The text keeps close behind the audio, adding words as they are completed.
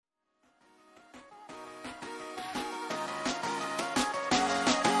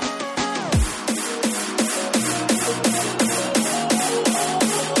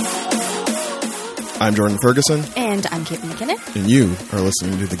I'm Jordan Ferguson. And I'm Caitlin McKinnon. And you are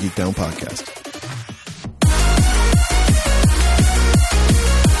listening to the Geek Down Podcast.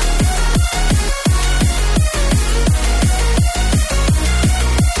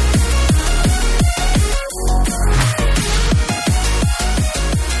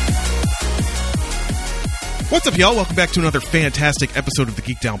 What's up, y'all? Welcome back to another fantastic episode of the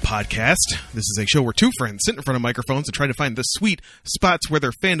Geek Down Podcast. This is a show where two friends sit in front of microphones and try to find the sweet spots where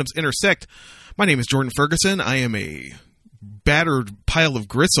their fandoms intersect. My name is Jordan Ferguson. I am a battered pile of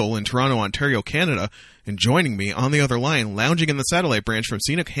gristle in Toronto, Ontario, Canada. And joining me on the other line, lounging in the satellite branch from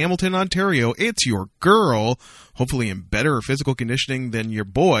scenic Hamilton, Ontario, it's your girl, hopefully in better physical conditioning than your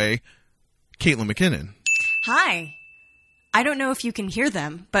boy, Caitlin McKinnon. Hi. I don't know if you can hear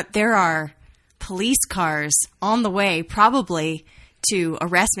them, but there are police cars on the way, probably to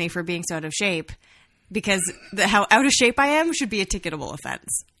arrest me for being so out of shape, because how out of shape I am should be a ticketable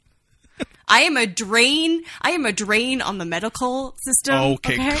offense. I am a drain on the medical system.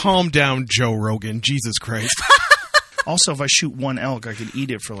 Okay, calm down, Joe Rogan. Jesus Christ. Also, if I shoot one elk, I could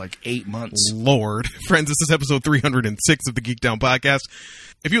eat it for like 8 months. Lord. Friends, this is episode 306 of the Geek Down Podcast.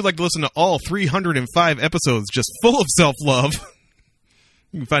 If you'd like to listen to all 305 episodes just full of self-love,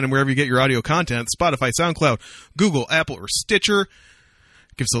 you can find them wherever you get your audio content: Spotify, SoundCloud, Google, Apple, or Stitcher.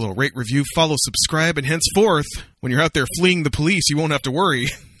 Give us a little rate, review, follow, subscribe, and henceforth, when you're out there fleeing the police, you won't have to worry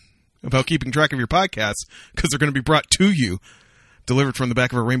about keeping track of your podcasts, because they're going to be brought to you, delivered from the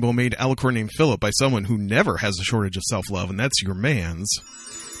back of a rainbow-made alicorn named Philip by someone who never has a shortage of self-love, and that's your man's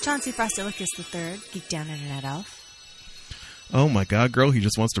Chauncey Frostilicus III, Geek Down Internet Elf. Oh my God, girl, he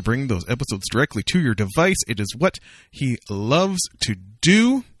just wants to bring those episodes directly to your device. It is what he loves to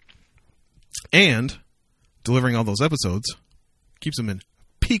do. And delivering all those episodes keeps him in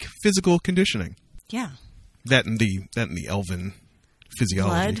peak physical conditioning. Yeah. That and the elven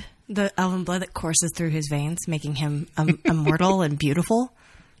physiology. Blood, the elven blood that courses through his veins, making him immortal and beautiful.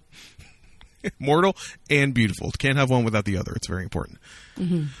 Mortal and beautiful. Can't have one without the other. It's very important.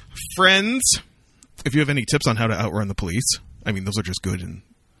 Mm-hmm. Friends, if you have any tips on how to outrun the police, I mean, those are just good in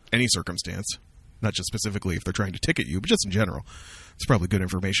any circumstance, not just specifically if they're trying to ticket you, but just in general. It's probably good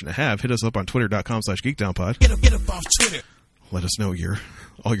information to have. Hit us up on twitter.com/geekdownpod. Get up off Twitter. Let us know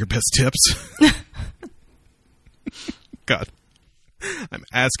all your best tips. God, I'm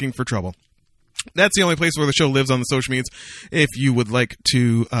asking for trouble. That's the only place where the show lives on the social medias. If you would like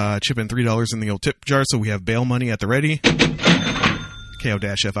to chip in $3 in the old tip jar so we have bail money at the ready,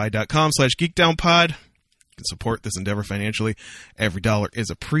 ko-fi.com/geekdownpod. You can support this endeavor financially. Every dollar is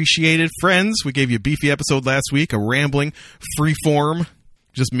appreciated. Friends, we gave you a beefy episode last week, a rambling, free-form,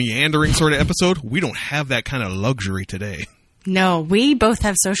 just meandering sort of episode. We don't have that kind of luxury today. No, we both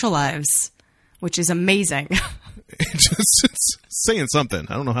have social lives, which is amazing. It's saying something.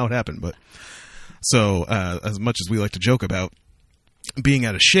 I don't know how it happened, but so as much as we like to joke about being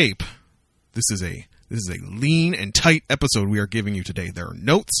out of shape, this is a lean and tight episode we are giving you today. There are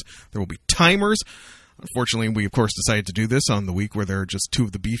notes. There will be timers. Unfortunately, we, of course, decided to do this on the week where there are just two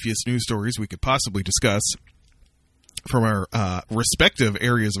of the beefiest news stories we could possibly discuss from our respective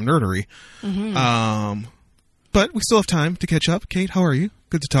areas of nerdery. Mm-hmm. But we still have time to catch up. Kate, how are you?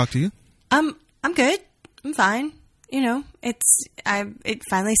 Good to talk to you. I'm good. I'm fine. You know, it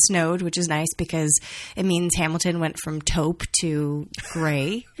finally snowed, which is nice because it means Hamilton went from taupe to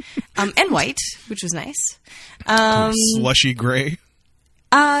gray, and white, which was nice. Slushy gray.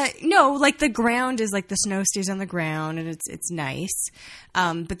 No, like the ground is like the snow stays on the ground and it's nice.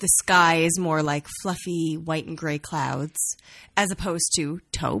 But the sky is more like fluffy white and gray clouds as opposed to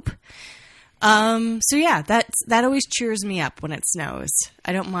taupe. So yeah, that always cheers me up when it snows.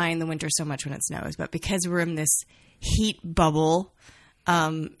 I don't mind the winter so much when it snows, but because we're in this heat bubble,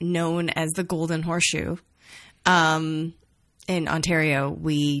 known as the Golden Horseshoe, in Ontario,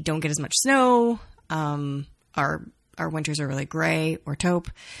 we don't get as much snow. Our winters are really gray or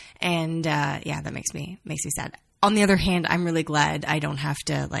taupe, and yeah, that makes me sad. On the other hand, I'm really glad I don't have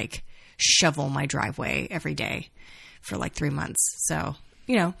to like shovel my driveway every day for like 3 months. So,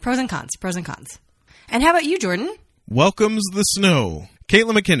 you know, pros and cons. And how about you, Jordan? Welcomes the snow.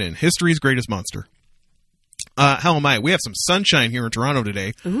 Caitlin McKinnon, history's greatest monster. How am I? We have some sunshine here in Toronto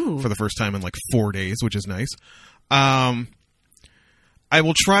today. Ooh. For the first time in like 4 days, which is nice. I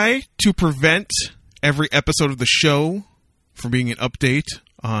will try to prevent every episode of the show from being an update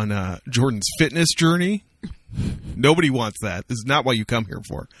on Jordan's fitness journey. Nobody wants that. This is not what you come here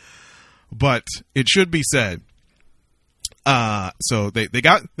for. But it should be said. So they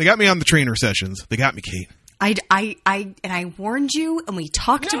got me on the trainer sessions. They got me, Kate. I warned you, and we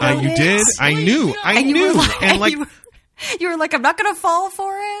talked about it. You did. I knew. You were like, I'm not going to fall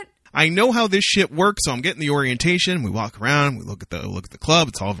for it. I know how this shit works, so I'm getting the orientation. We walk around, we look at the club.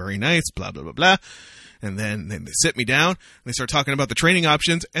 It's all very nice, blah, blah, blah, blah. And then they sit me down, and they start talking about the training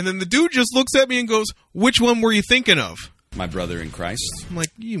options, and then the dude just looks at me and goes, "Which one were you thinking of?" My brother in Christ. I'm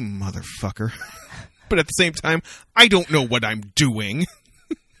like, "You motherfucker." But at the same time, I don't know what I'm doing.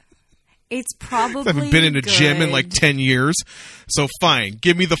 It's probably I haven't been in a gym in like 10 years. So fine,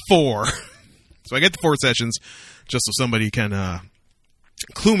 give me the 4. So I get the 4 sessions just so somebody can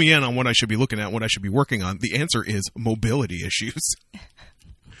clue me in on what I should be looking at, what I should be working on. The answer is mobility issues.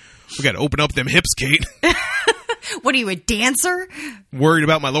 We got to open up them hips, Kate. What are you, a dancer? Worried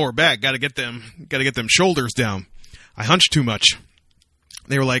about my lower back. Got to get them shoulders down. I hunch too much.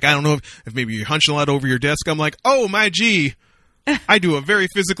 They were like, I don't know if maybe you're hunching a lot over your desk. I'm like, oh, my G. I do a very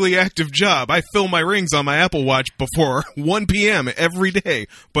physically active job. I fill my rings on my Apple Watch before 1 p.m. every day.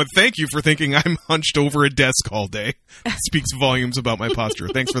 But thank you for thinking I'm hunched over a desk all day. Speaks volumes about my posture.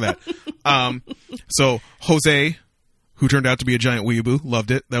 Thanks for that. So Jose, who turned out to be a giant weeaboo,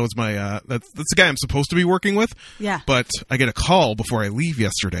 loved it. That was my that's the guy I'm supposed to be working with. Yeah. But I get a call before I leave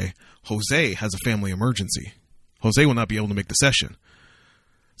yesterday. Jose has a family emergency. Jose will not be able to make the session.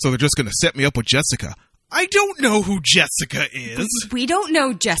 So they're just going to set me up with Jessica. I don't know who Jessica is. We don't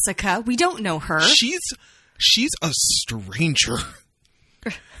know Jessica. We don't know her. She's a stranger.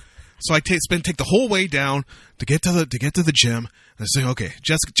 So I take the whole way down to get to the gym. And I say, okay,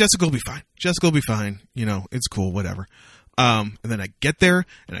 Jessica will be fine. Jessica will be fine. You know, it's cool, whatever. And then I get there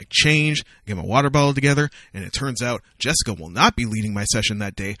and I change, get my water bottle together, and it turns out Jessica will not be leading my session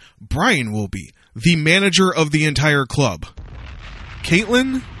that day. Brian will be, the manager of the entire club.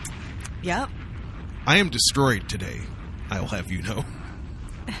 Caitlin? Yep. I am destroyed today, I will have you know.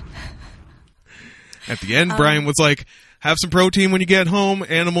 At the end, Brian was like, have some protein when you get home.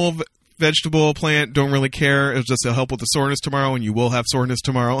 Animal, vegetable, plant, don't really care. It'll just help with the soreness tomorrow, and you will have soreness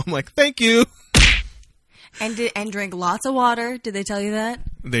tomorrow. I'm like, thank you. And drink lots of water. Did they tell you that?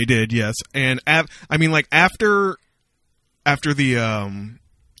 They did, yes. And after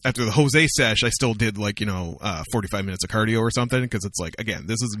the Jose sesh, I still did 45 minutes of cardio or something, because it's like, again,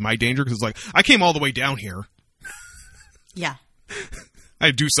 this is my danger, because it's like, I came all the way down here. Yeah.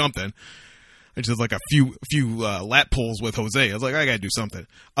 I'd do something. I just did like a few lat pulls with Jose. I was like, I gotta do something.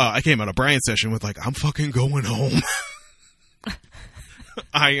 I came out of Brian's session with like, I'm fucking going home.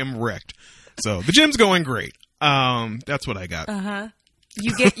 I am wrecked. So the gym's going great. That's what I got. Uh-huh.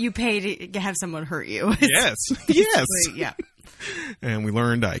 You pay to have someone hurt you. Yes. Yes. Yeah. And we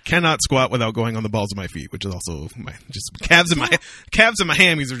learned I cannot squat without going on the balls of my feet, which is also just calves and my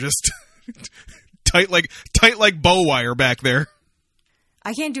hammies are just tight like bow wire back there.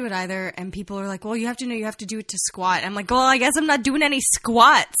 I can't do it either, and people are like, well, you have to do it to squat. I'm like, well, I guess I'm not doing any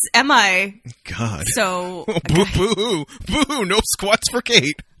squats, am I? God. So boo, no squats for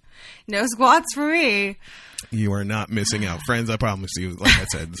Kate. No squats for me. You are not missing out. Friends, I promise you, like I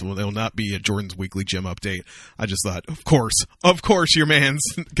said, there will not be a Jordan's Weekly Gym update. I just thought, of course, your man's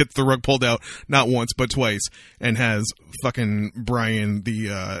gets the rug pulled out, not once, but twice, and has fucking Brian,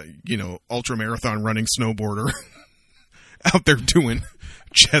 the, ultra marathon running snowboarder, out there doing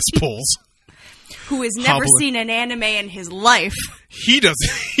chest pulls. Who has never seen an anime in his life. He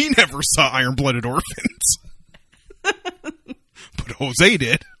never saw Iron-Blooded Orphans. But Jose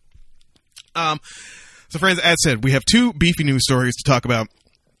did. So friends, as said, we have 2 beefy news stories to talk about.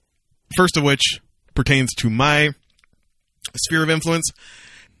 First of which pertains to my sphere of influence.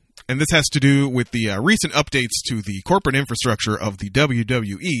 And this has to do with the recent updates to the corporate infrastructure of the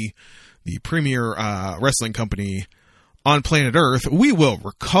WWE, the premier wrestling company on planet Earth. We will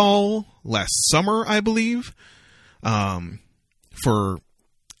recall last summer, I believe, for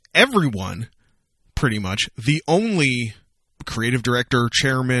everyone, pretty much, the only creative director,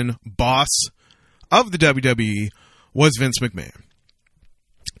 chairman, boss of the WWE was Vince McMahon.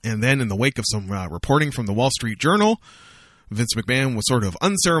 And then in the wake of some reporting from the Wall Street Journal, Vince McMahon was sort of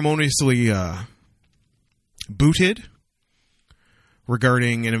unceremoniously booted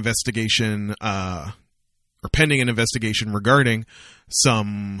regarding an investigation, or pending an investigation regarding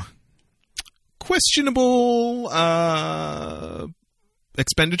some questionable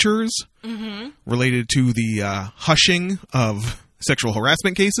expenditures related to the hushing of sexual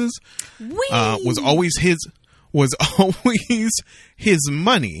harassment cases. Was always his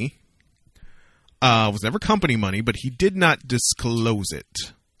money. Was never company money, but he did not disclose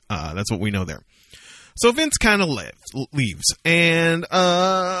it. That's what we know there. So Vince kind of leaves. And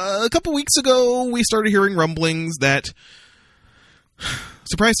a couple weeks ago, we started hearing rumblings that...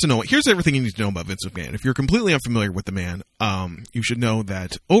 Surprised to know. Here's everything you need to know about Vince McMahon. If you're completely unfamiliar with the man, you should know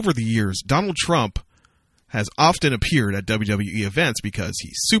that over the years, Donald Trump has often appeared at WWE events because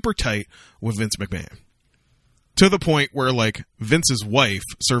he's super tight with Vince McMahon. To the point where, like, Vince's wife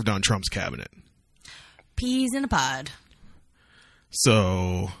served on Trump's cabinet. Peas in a pod.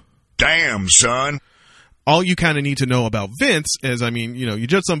 So... Damn, son. All you kind of need to know about Vince is, I mean, you know, you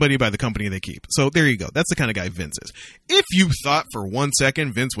judge somebody by the company they keep. So there you go. That's the kind of guy Vince is. If you thought for 1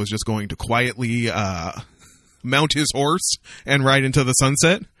 second Vince was just going to quietly mount his horse and ride into the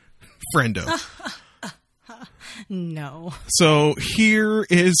sunset, friendo. No. So here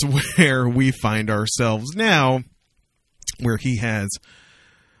is where we find ourselves now, where he has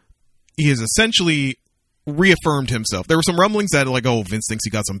essentially reaffirmed himself. There were some rumblings that like, oh, Vince thinks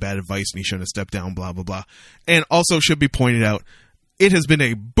he got some bad advice and he shouldn't have stepped down, blah, blah, blah. And also should be pointed out, it has been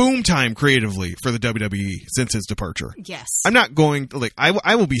a boom time creatively for the WWE since his departure. Yes. I'm not going to, like,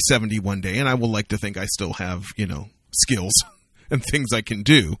 I will be 70 one day and I will like to think I still have, you know, skills and things I can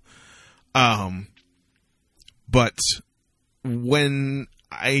do. But when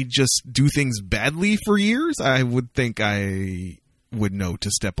I just do things badly for years, I would think I would know to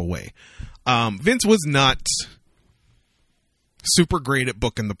step away. Vince was not super great at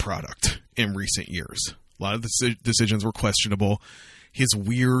booking the product in recent years. A lot of the decisions were questionable. His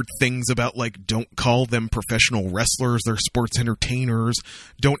weird things about, like, don't call them professional wrestlers, they're sports entertainers.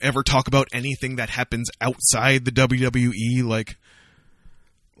 Don't ever talk about anything that happens outside the WWE, like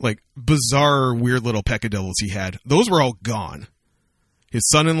bizarre, weird little peccadillos he had. Those were all gone. His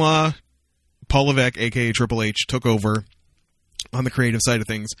son-in-law, Paul Levesque, a.k.a. Triple H, took over on the creative side of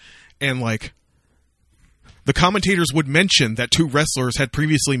things. And, like, the commentators would mention that two wrestlers had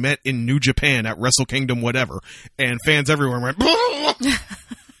previously met in New Japan at Wrestle Kingdom whatever. And fans everywhere went, because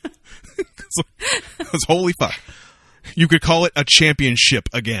holy fuck. You could call it a championship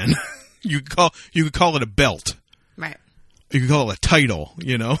again. You could call it a belt. Right. You could call it a title,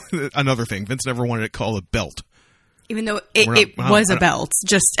 you know? Another thing. Vince never wanted to call it a belt. Even though it was a belt,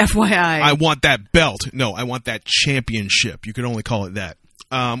 just FYI. I want that belt. No, I want that championship. You could only call it that.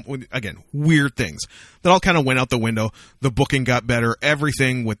 Again, weird things. That all kind of went out the window. The booking got better.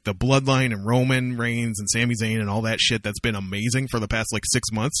 Everything with the Bloodline and Roman Reigns and Sami Zayn and all that shit that's been amazing for the past, like,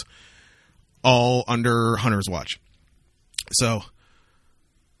 6 months. All under Hunter's watch. So...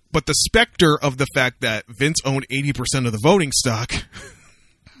 But the specter of the fact that Vince owned 80% of the voting stock,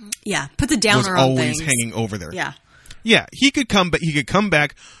 yeah, put the downer was on always things. hanging over there. Yeah, yeah, he could come, but he could come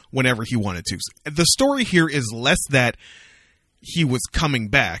back whenever he wanted to. The story here is less that he was coming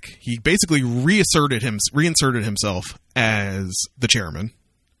back. He basically reinserted himself as the chairman.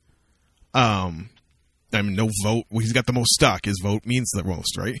 I mean, no vote. Well, he's got the most stock. His vote means the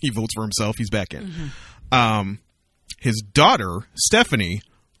most, right? He votes for himself. He's back in. Mm-hmm. His daughter, Stephanie,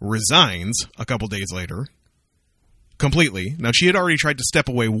 resigns a couple days later completely. Now, she had already tried to step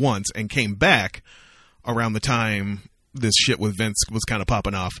away once and came back around the time this shit with Vince was kind of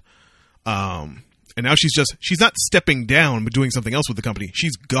popping off. And now she's not stepping down but doing something else with the company.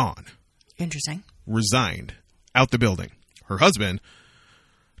 She's gone. Interesting. Resigned. Out the building. Her husband,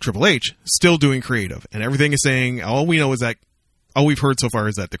 Triple H, still doing creative. And everything is saying, all we've heard so far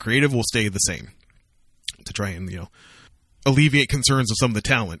is that the creative will stay the same. To try and, you know, alleviate concerns of some of the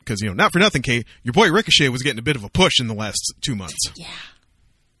talent. Because, you know, not for nothing, Kate, your boy Ricochet was getting a bit of a push in the last 2 months. Yeah.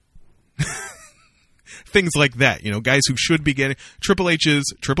 Things like that, you know, guys who should be getting... Triple H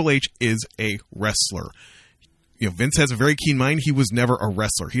is a wrestler. You know, Vince has a very keen mind. He was never a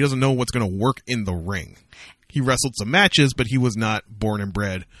wrestler. He doesn't know what's going to work in the ring. He wrestled some matches, but he was not born and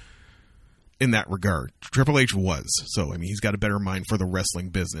bred in that regard. Triple H was. So, I mean, he's got a better mind for the wrestling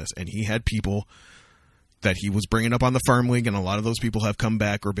business. And he had people that he was bringing up on the Farm League, and a lot of those people have come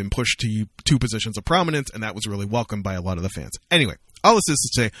back or been pushed to positions of prominence, and that was really welcomed by a lot of the fans. Anyway, all this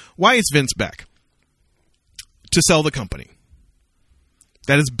is to say, why is Vince back? To sell the company.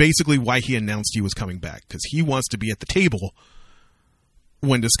 That is basically why he announced he was coming back, because he wants to be at the table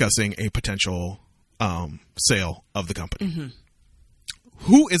when discussing a potential sale of the company. Mm-hmm.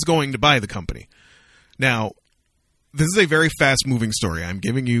 Who is going to buy the company? Now, this is a very fast-moving story. I'm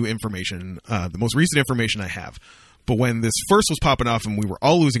giving you information, the most recent information I have. But when this first was popping off and we were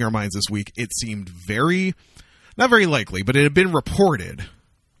all losing our minds this week, it seemed not very likely, but it had been reported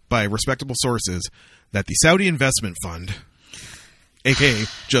by respectable sources that the Saudi Investment Fund, a.k.a.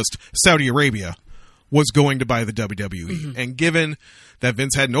 just Saudi Arabia, was going to buy the WWE. Mm-hmm. And given that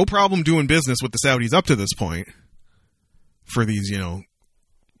Vince had no problem doing business with the Saudis up to this point, for these, you know,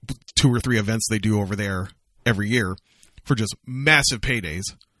 2 or 3 events they do over there every year for just massive paydays,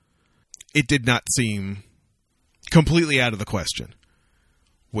 it did not seem completely out of the question,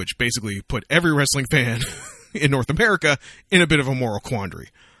 which basically put every wrestling fan in North America in a bit of a moral quandary.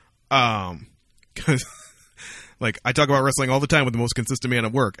 Because Like, I talk about wrestling all the time with the most consistent man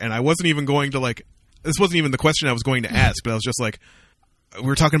at work, and I wasn't even going to, like, this wasn't even the question I was going to ask, but I was just like, we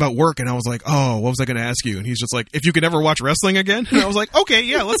were talking about work, and I was like, oh, what was I going to ask you? And he's just like, if you could ever watch wrestling again? And I was like, okay,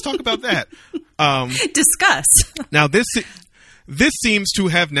 yeah, let's talk about that. Discuss. Now, this seems to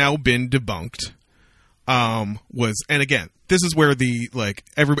have now been debunked. And again, this is where the, like,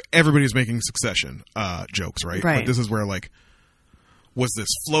 everybody's making Succession jokes, right? Right. But this is where, like, was this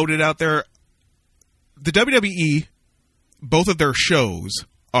floated out there? The WWE, both of their shows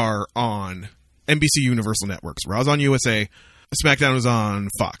are on NBC Universal Networks. Raw's on USA, SmackDown is on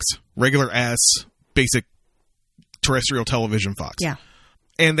Fox. Regular ass, basic terrestrial television Fox. Yeah.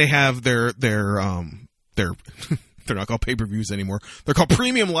 And they have their they're not called pay-per-views anymore. They're called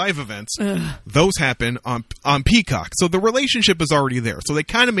premium live events. Ugh. Those happen on Peacock. So the relationship is already there. So they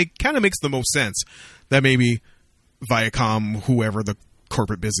kind of makes the most sense that maybe Viacom, whoever the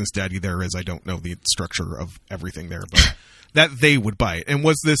corporate business daddy there is, I don't know the structure of everything there, but that they would buy it. And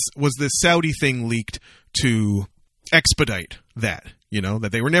was this Saudi thing leaked to expedite that? You know,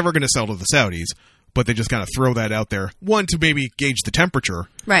 that they were never going to sell to the Saudis, but they just kind of throw that out there. One, to maybe gauge the temperature.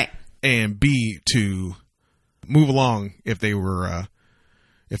 Right. And B, to move along if they were,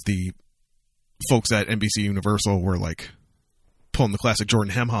 if the folks at NBC Universal were like pulling the classic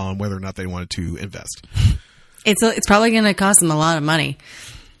Jordan Hemha on whether or not they wanted to invest. It's probably going to cost them a lot of money.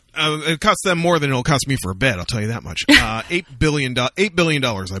 It costs them more than it'll cost me for a bed. I'll tell you that much. $8 billion, I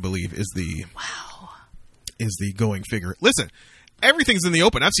believe, is the going figure. Listen, everything's in the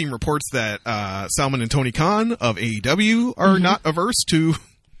open. I've seen reports that Salman and Tony Khan of AEW are not averse to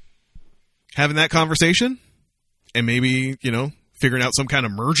having that conversation and maybe, you know, figuring out some kind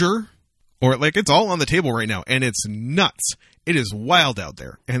of merger, or like, it's all on the table right now, and it's nuts. It is wild out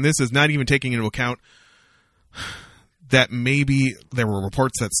there, and this is not even taking into account that maybe there were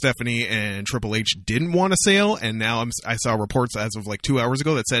reports that Stephanie and Triple H didn't want a sale, and now I saw reports as of like 2 hours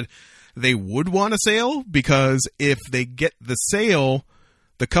ago that said they would want a sale, because if they get the sale,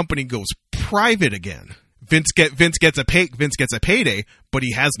 the company goes private again. Vince gets a payday, but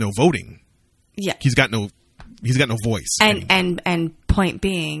he has no voting. Yeah. He's got no voice. And point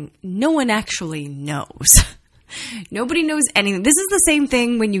being, no one actually knows. Nobody knows anything. This is the same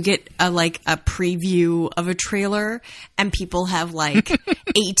thing when you get a preview of a trailer and people have like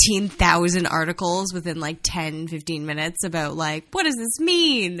 18,000 articles within like 10, 15 minutes about like, what does this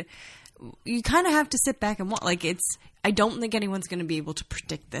mean? You kind of have to sit back and watch. Like, I don't think anyone's going to be able to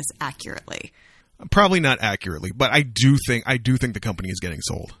predict this accurately. Probably not accurately, but I do think the company is getting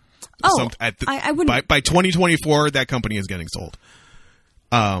sold. Oh, I wouldn't. By 2024, that company is getting sold.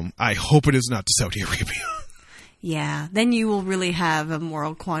 I hope it is not to Saudi Arabia. Yeah, then you will really have a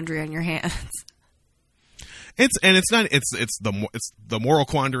moral quandary on your hands. It's the moral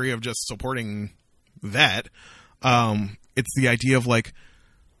quandary of just supporting that. It's the idea of like,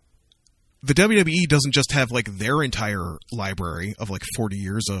 the WWE doesn't just have like their entire library of like 40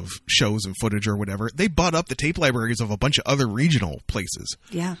 years of shows and footage or whatever. They bought up the tape libraries of a bunch of other regional places.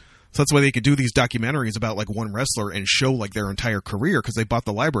 Yeah. So that's why they could do these documentaries about like one wrestler and show like their entire career, because they bought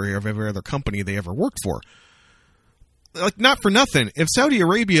the library of every other company they ever worked for. Like, not for nothing, if Saudi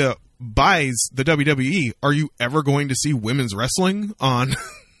Arabia buys the WWE, are you ever going to see women's wrestling on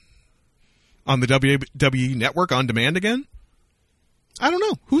the WWE network on demand again? I don't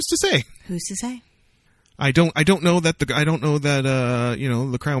know. Who's to say? Who's to say? I don't know that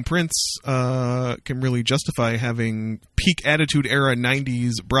the Crown Prince can really justify having peak Attitude Era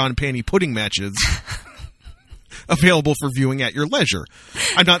 90s bra and panty pudding matches available for viewing at your leisure.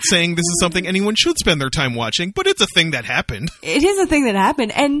 I'm not saying this is something anyone should spend their time watching, but it's a thing that happened. It is a thing that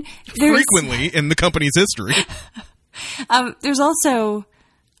happened, and frequently in the company's history. There's also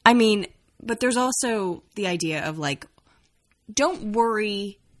the idea of like, don't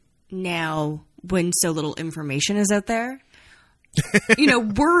worry now when so little information is out there.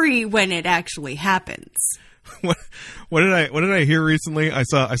 Worry when it actually happens. What did I hear recently? I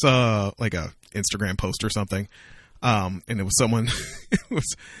saw like a Instagram post or something, and it was someone.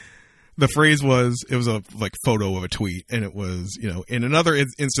 The phrase was, it was a like photo of a tweet, and it was, in another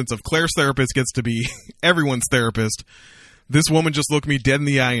instance of Claire's therapist gets to be everyone's therapist. This woman just looked me dead in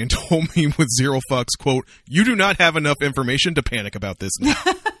the eye and told me with zero fucks, quote, "You do not have enough information to panic about this now."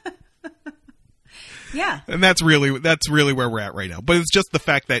 Yeah. And that's really where we're at right now. But it's just the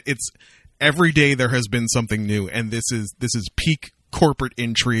fact that it's every day there has been something new, and this is peak corporate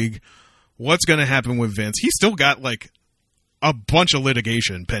intrigue. What's going to happen with Vince? He's still got like a bunch of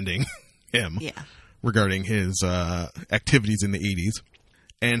litigation pending him regarding his activities in the 80s.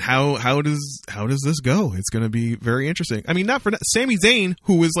 And how does this go? It's going to be very interesting. I mean, not for Sami Zayn,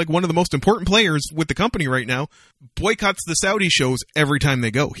 who is like one of the most important players with the company right now, boycotts the Saudi shows every time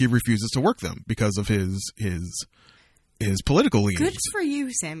they go. He refuses to work them because of his political leanings. Good for you,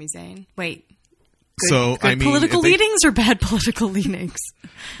 Sami Zayn. Wait. Good Political leanings or bad political leanings?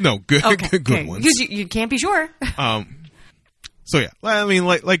 No, good Okay. ones. Because you can't be sure. So yeah, I mean,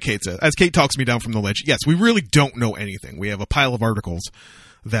 like Kate said, as Kate talks me down from the ledge, yes, we really don't know anything. We have a pile of articles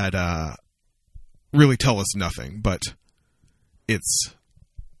that really tell us nothing, but it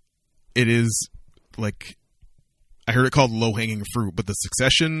is like, I heard it called low-hanging fruit, but the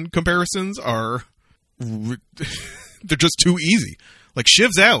Succession comparisons are they're just too easy. Like,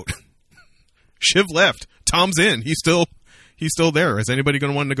 Shiv's out. Shiv left. Tom's in. He's still there. Is anybody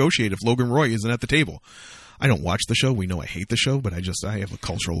going to want to negotiate if Logan Roy isn't at the table? I don't watch the show. We know I hate the show, but I have a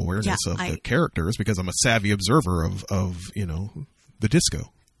cultural awareness of the characters because I'm a savvy observer of the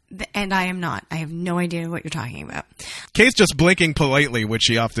disco. And I am not. I have no idea what you're talking about. Kate's just blinking politely, which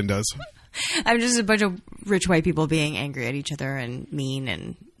she often does. I'm just a bunch of rich white people being angry at each other and mean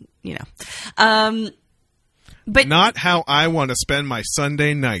and, but not how I want to spend my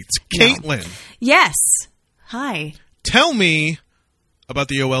Sunday nights. No. Caitlin. Yes. Hi. Tell me about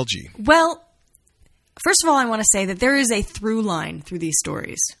the OLG. Well, first of all, I want to say that there is a through line through these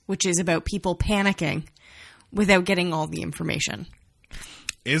stories, which is about people panicking without getting all the information.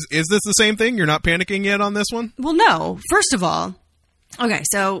 Is this the same thing? You're not panicking yet on this one? Well, no. First of all, okay,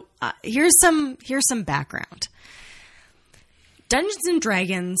 so here's some background. Dungeons and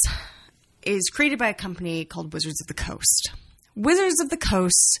Dragons is created by a company called Wizards of the Coast. Wizards of the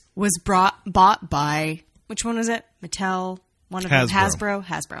Coast was bought by, which one was it? Mattel? One of them?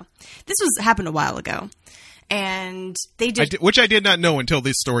 Hasbro. This happened a while ago. And they did... which I did not know until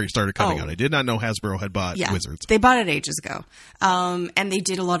this story started coming out. I did not know Hasbro had bought Wizards. They bought it ages ago. And they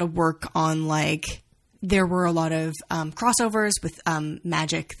did a lot of work on, there were a lot of crossovers with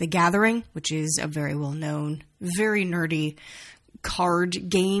Magic the Gathering, which is a very well-known, very nerdy card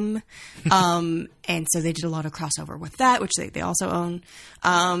game. And so they did a lot of crossover with that, which they also own.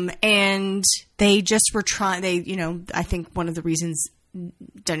 And they just were trying... I think one of the reasons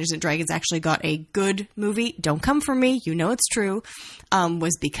Dungeons & Dragons actually got a good movie, don't come for me, it's true,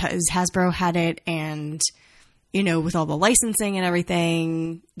 was because Hasbro had it, and, with all the licensing and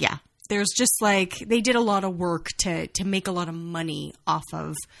everything, there's just they did a lot of work to make a lot of money off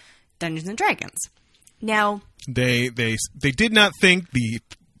of Dungeons & Dragons. Now... They did not think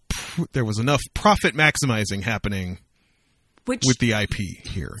there was enough profit maximizing happening with the IP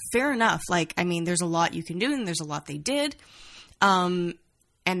here. Fair enough. There's a lot you can do, and there's a lot they did. And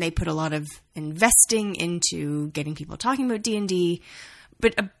they put a lot of investing into getting people talking about D&D.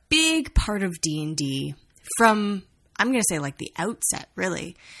 But a big part of D&D from, I'm going to say the outset,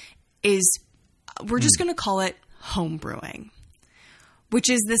 really, is we're just going to call it homebrewing, which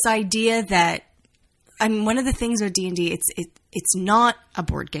is this idea that, one of the things with D&D, it's not a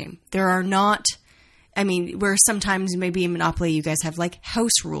board game. There are not, where sometimes maybe in Monopoly you guys have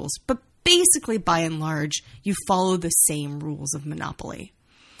house rules, but basically, by and large, you follow the same rules of Monopoly.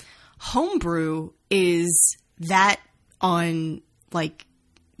 Homebrew is that on,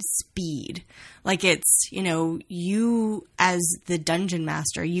 speed. It's, you as the dungeon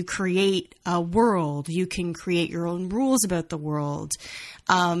master, you create a world. You can create your own rules about the world.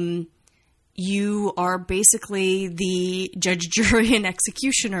 You are basically the judge, jury, and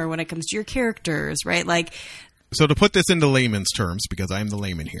executioner when it comes to your characters, right? So to put this into layman's terms, because I'm the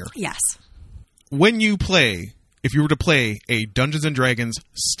layman here. Yes. When you play, if you were to play a Dungeons & Dragons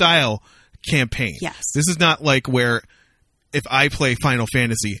style campaign. Yes. This is not where if I play Final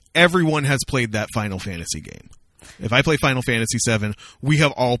Fantasy, everyone has played that Final Fantasy game. If I play Final Fantasy VII, we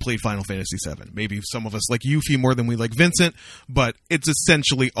have all played Final Fantasy VII. Maybe some of us like Yuffie more than we like Vincent, but it's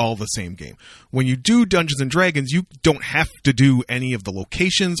essentially all the same game. When you do Dungeons & Dragons, you don't have to do any of the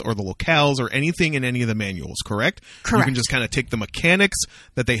locations or the locales or anything in any of the manuals, correct? Correct. You can just kind of take the mechanics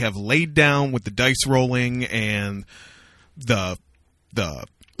that they have laid down with the dice rolling and the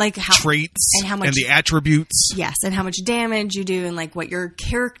traits and how much, and the attributes. Yes, and how much damage you do and what your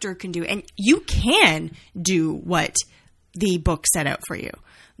character can do. And you can do what the book set out for you.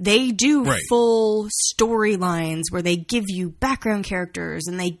 They do full storylines where they give you background characters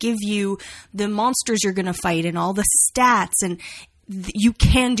and they give you the monsters you're going to fight and all the stats, and you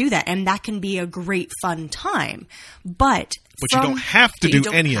can do that, and that can be a great fun time. But you don't have to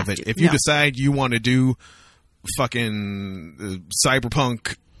do any of it. If you decide you want to do fucking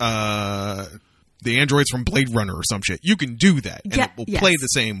cyberpunk the androids from Blade Runner or some shit. You can do that, and Yeah, it will yes. play the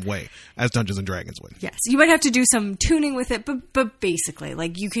same way as Dungeons and Dragons would. Yes, you might have to do some tuning with it, but basically,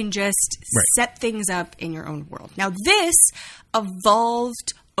 like, you can just Right. set things up in your own world. Now, this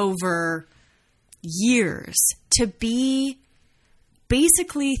evolved over years to be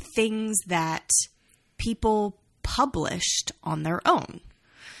basically things that people published on their own.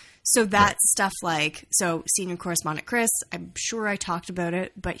 So that's stuff like, senior correspondent Chris, I'm sure I talked about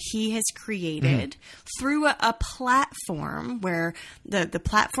it, but he has created through a platform where the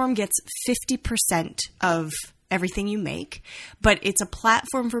platform gets 50% of everything you make, but it's a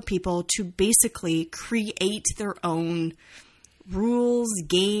platform for people to basically create their own rules,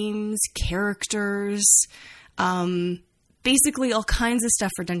 games, characters, basically all kinds of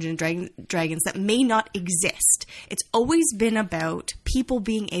stuff for Dungeons and Dragons that may not exist. It's always been about people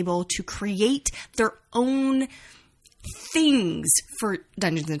being able to create their own things for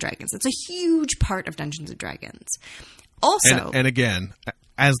Dungeons and Dragons. It's a huge part of Dungeons and Dragons. Also, And again,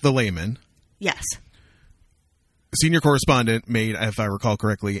 as the layman, yes. senior correspondent made, if I recall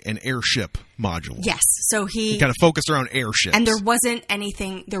correctly, an airship module. Yes. So he Kind of focused around airships. and there wasn't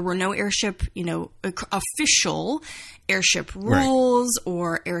anything, there were no airship, official airship rules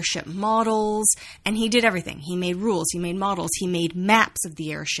or airship models. And he did everything. He made rules, he made models, he made maps of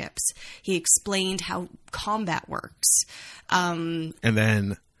the airships. He explained how combat works. And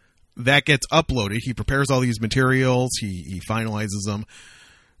then that gets uploaded. He prepares all these materials. He finalizes them.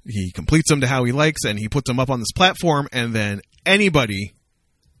 He completes them to how he likes, and he puts them up on this platform, and then anybody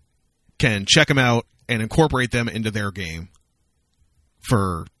can check them out and incorporate them into their game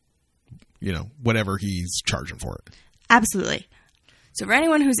for, whatever he's charging for it. Absolutely. So for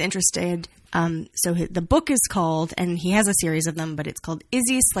anyone who's interested, the book is called, and he has a series of them, but it's called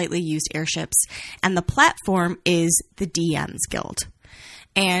Izzy's Slightly Used Airships, and the platform is the DM's Guild.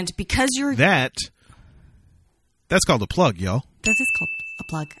 And because you're... That's called a plug, y'all. This is called a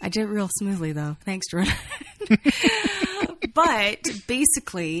plug. I did it real smoothly, though. Thanks, Jordan. But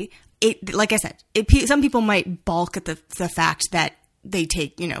basically, like I said, some people might balk at the fact that they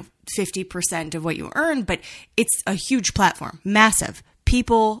take, 50% of what you earn, but it's a huge platform, massive.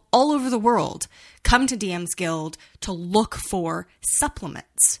 People all over the world come to DM's Guild to look for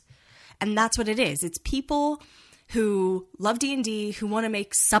supplements. And that's what it is. It's people who love D&D, who want to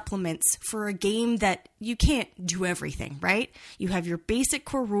make supplements for a game that you can't do everything, right? You have your basic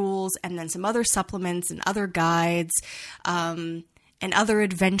core rules and then some other supplements and other guides and other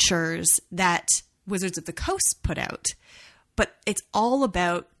adventures that Wizards of the Coast put out. But it's all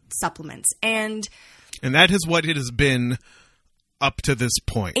about supplements. And that is what it has been up to this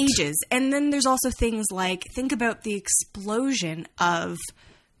point. Ages. And then there's also things like, think about the explosion of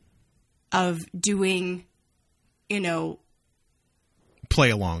doing...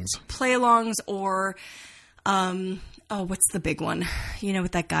 play-alongs or, what's the big one?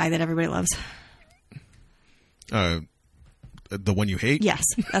 With that guy that everybody loves. The one you hate? Yes,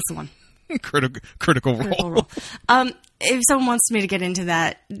 that's the one. Critical Role. If someone wants me to get into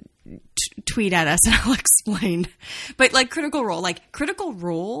that, tweet at us and I'll explain. But Critical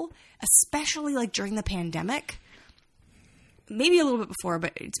Role, especially during the pandemic, maybe a little bit before,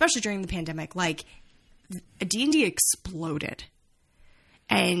 but especially during the pandemic, D&D exploded,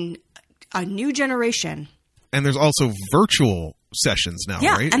 and a new generation. And there's also virtual sessions now,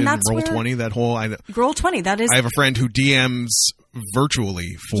 Yeah, right? and that's Roll20, that whole... Roll20, that is... I have a friend who DMs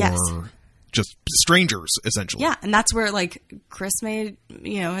virtually for Yes. just strangers, essentially. Yeah, and that's where Chris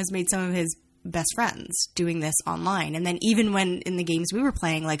has made some of his best friends doing this online. And then even when in the games we were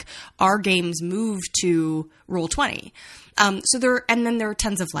playing, our games moved to Roll20. And then there are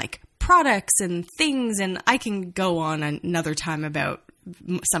tons of products and things, and I can go on another time about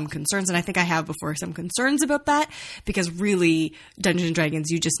some concerns, and I think I have before, some concerns about that, because really Dungeons and Dragons,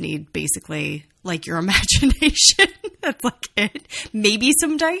 you just need basically your imagination. That's it. Maybe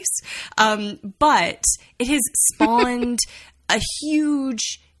some dice. But it has spawned a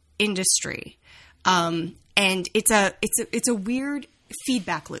huge industry. And it's a weird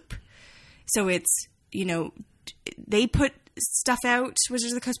feedback loop. So it's, they put stuff out,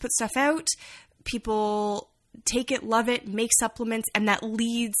 Wizards of the Coast put stuff out, people take it, love it, make supplements, and that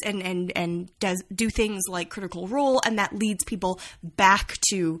leads and do things like Critical Role, and that leads people back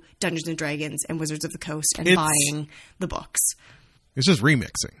to Dungeons and Dragons and Wizards of the Coast and buying the books. It's just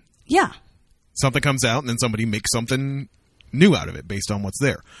remixing. Yeah. Something comes out and then somebody makes something new out of it based on what's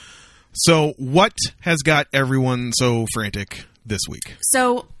there. So what has got everyone so frantic this week?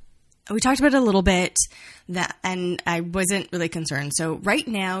 So we talked about it a little bit, and I wasn't really concerned. So right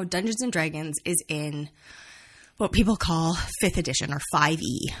now, Dungeons & Dragons is in what people call 5th edition, or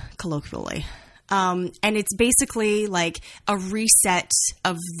 5e, colloquially. And it's basically like a reset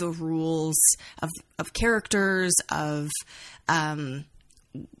of the rules of characters, of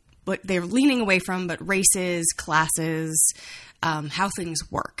what they're leaning away from, but races, classes, how things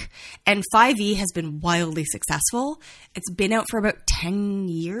work. And 5e has been wildly successful. It's been out for about 10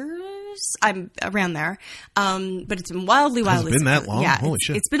 years. I'm around there. But it's been wildly Has it been that long? Yeah, Holy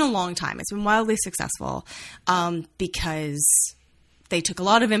shit. It's been a long time. It's been wildly successful because they took a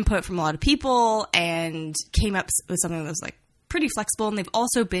lot of input from a lot of people and came up with something that was like pretty flexible. And they've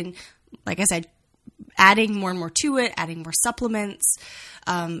also been, like I said, adding more and more to it, adding more supplements,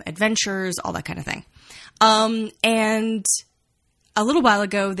 adventures, all that kind of thing. And a little while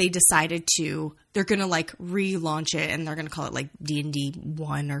ago, they decided they're going to like relaunch it, and they're going to call it like D&D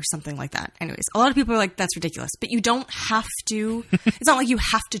 1 or something like that. Anyways, a lot of people are like, that's ridiculous, but you don't have to, it's not like you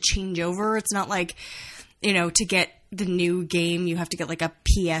have to change over. It's not like, to get the new game, you have to get like a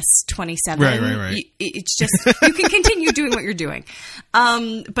PS 27. Right. It's just, you can continue doing what you're doing.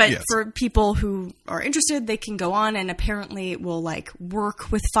 But Yes. for people who are interested, they can go on, and apparently it will like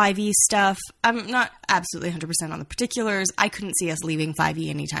work with 5e stuff. I'm not absolutely 100% on the particulars. I couldn't see us leaving 5e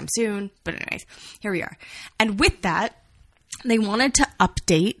anytime soon, but anyways, here we are. And with that, they wanted to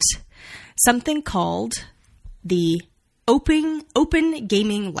update something called the Open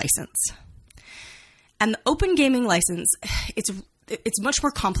Gaming License. And the Open Gaming License, it's much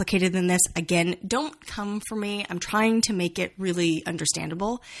more complicated than this. Again, don't come for me. I'm trying to make it really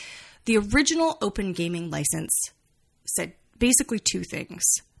understandable. The original Open Gaming License said basically two things.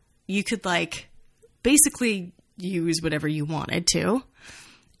 You could basically use whatever you wanted to.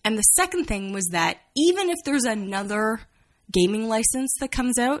 And the second thing was that even if there's another gaming license that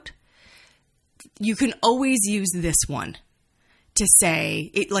comes out, you can always use this one. To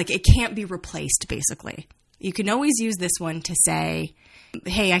say it can't be replaced, basically. You can always use this one to say,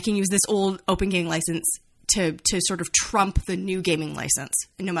 hey, I can use this old Open Gaming License to sort of trump the new gaming license,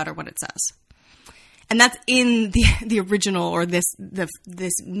 no matter what it says. And that's in the original, or this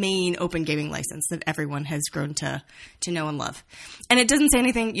main Open Gaming License that everyone has grown to know and love. And it doesn't say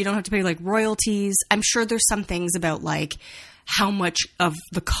anything. You don't have to pay royalties. I'm sure there's some things about how much of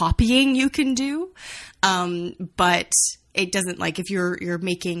the copying you can do, but it doesn't, if you're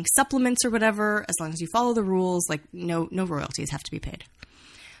making supplements or whatever, as long as you follow the rules, no royalties have to be paid.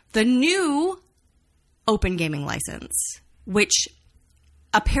 The new Open Gaming License, which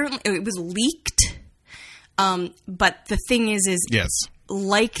apparently it was leaked, but the thing is Yes.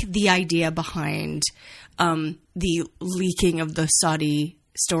 like the idea behind the leaking of the Saudi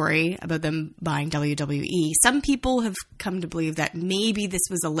story about them buying WWE, some people have come to believe that maybe this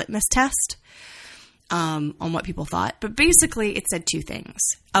was a litmus test on what people thought. But basically, it said two things.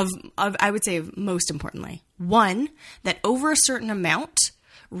 I would say most importantly. One, that over a certain amount,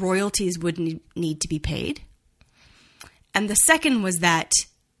 royalties would need to be paid. And the second was that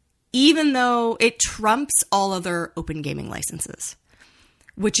even though it trumps all other Open Gaming Licenses,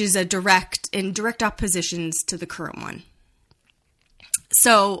 which is in direct oppositions to the current one.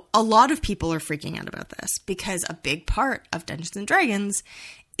 So a lot of people are freaking out about this because a big part of Dungeons & Dragons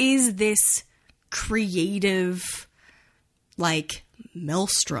is this creative,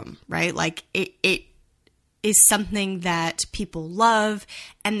 maelstrom, right? It is something that people love,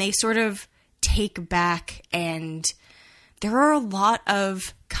 and they sort of take back, and there are a lot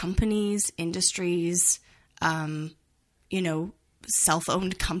of companies, industries,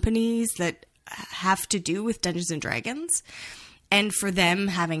 self-owned companies that have to do with Dungeons & Dragons, and for them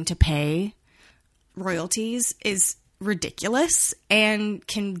having to pay royalties is ridiculous and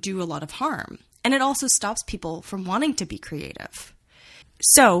can do a lot of harm. And it also stops people from wanting to be creative.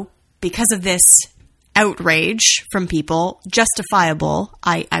 So, because of this outrage from people, justifiable,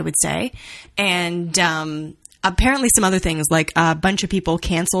 I would say, and apparently some other things, a bunch of people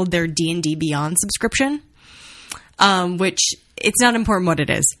canceled their D&D Beyond subscription, which it's not important what it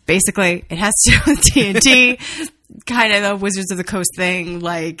is. Basically, it has to do with D&D, kind of the Wizards of the Coast thing.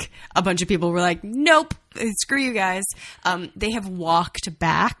 A bunch of people were like, nope, screw you guys. They have walked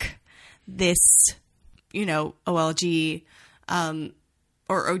back this, OLG,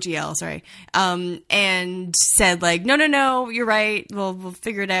 or OGL, sorry, and said no, you're right. We'll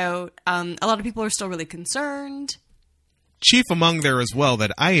figure it out. A lot of people are still really concerned. Chief among there as well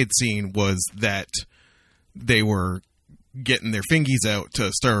that I had seen was that they were getting their fingies out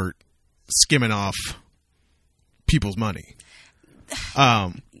to start skimming off people's money.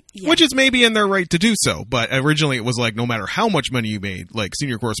 Yeah. Which is maybe in their right to do so, but originally it was no matter how much money you made,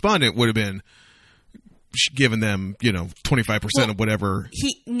 Senior Correspondent would have been giving them 25% of whatever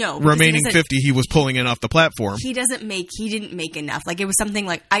because remaining he 50 he was pulling in off the platform. He didn't make enough. Like, it was something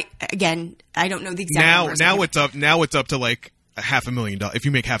like, I don't know the exact numbers. Now it's up to like $500,000 if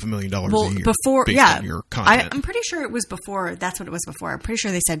you make $500,000 a year before, based on your content. I'm pretty sure it was before. That's what it was before. I'm pretty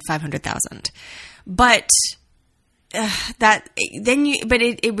sure they said 500,000, but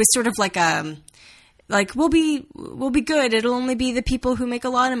it was sort of like we'll be good. It'll only be the people who make a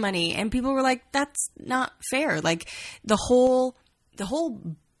lot of money, and people were like, that's not fair. Like, the whole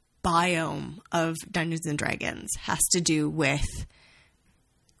biome of Dungeons and Dragons has to do with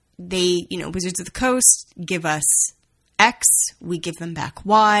Wizards of the Coast give us X, we give them back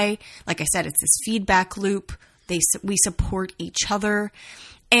Y. Like I said, it's this feedback loop. We support each other.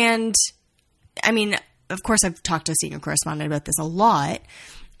 And I mean, of course, I've talked to a senior correspondent about this a lot.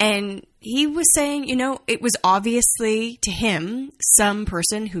 And he was saying, it was obviously to him some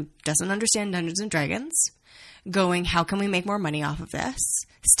person who doesn't understand Dungeons and Dragons going, how can we make more money off of this?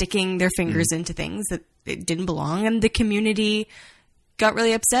 Sticking their fingers into things that it didn't belong. And the community got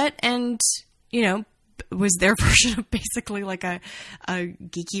really upset and, was their version of basically like a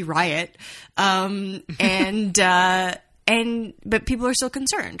geeky riot. But people are still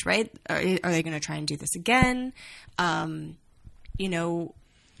concerned, right? Are they going to try and do this again? How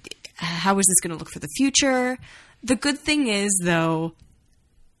is this going to look for the future? The good thing is, though,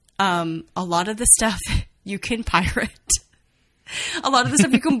 a lot of the stuff you can pirate. A lot of the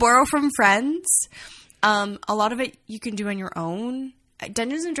stuff you can borrow from friends. A lot of it you can do on your own.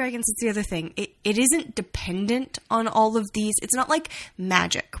 Dungeons and Dragons is the other thing. It isn't dependent on all of these. It's not like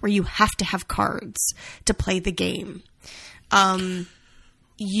Magic where you have to have cards to play the game.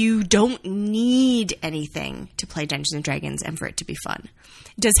 You don't need anything to play Dungeons and Dragons and for it to be fun.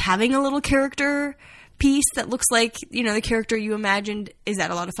 Does having a little character piece that looks like, the character you imagined, is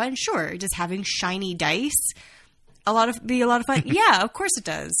that a lot of fun? Sure. Does having shiny dice be a lot of fun? Yeah, of course it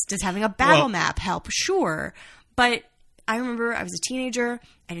does. Does having a battle map help? Sure. But I remember I was a teenager.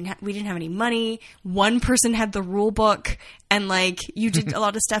 We didn't have any money. One person had the rule book, and you did a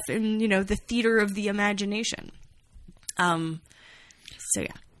lot of stuff in the theater of the imagination. So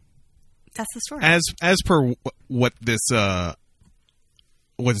yeah, that's the story. As per what this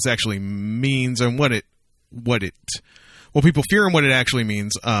actually means and what people fear and what it actually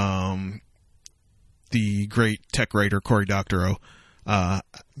means. The great tech writer Cory Doctorow.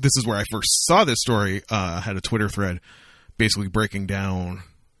 This is where I first saw this story. Had a Twitter thread basically breaking down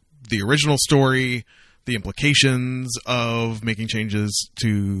the original story, the implications of making changes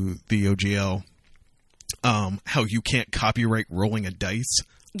to the OGL, how you can't copyright rolling a dice.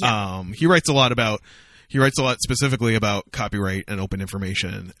 Yeah. He writes a lot specifically about copyright and open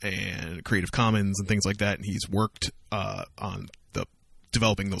information and Creative Commons and things like that. And he's worked on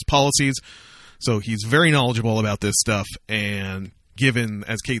developing those policies. So he's very knowledgeable about this stuff. And given,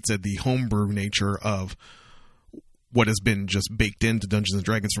 as Kate said, the homebrew nature of what has been just baked into Dungeons and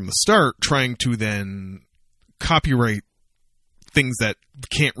Dragons from the start, trying to then copyright things that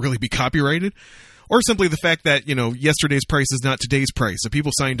can't really be copyrighted, or simply the fact that, yesterday's price is not today's price. So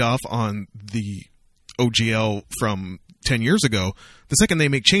people signed off on the OGL from 10 years ago. The second they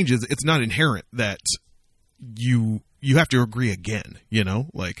make changes, it's not inherent that you have to agree again,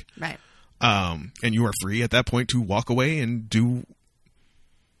 Right. And you are free at that point to walk away and do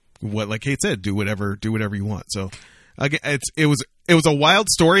what, like Kate said, do whatever you want. So again, it was a wild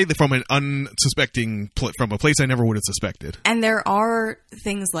story from an from a place I never would have suspected. And there are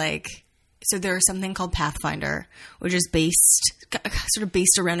things so there's something called Pathfinder, which is sort of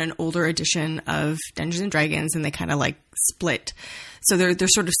based around an older edition of Dungeons and Dragons, and they kind of split. So they're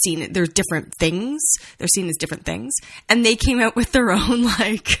sort of seen, they're different things. They're seen as different things. And they came out with their own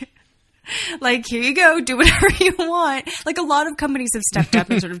here you go, do whatever you want. A lot of companies have stepped up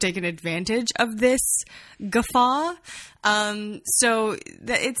and sort of taken advantage of this guffaw. So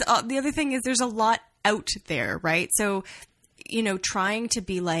it's the other thing is there's a lot out there, right? So, trying to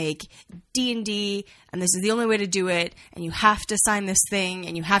be like D&D and this is the only way to do it and you have to sign this thing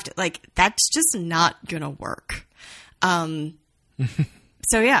and you have to that's just not going to work.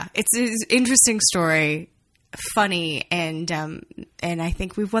 So yeah, it's an interesting story. Funny and I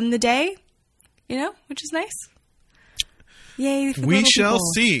think we've won the day, which is nice. Yay! We shall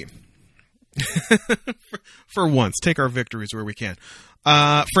see. For once, take our victories where we can.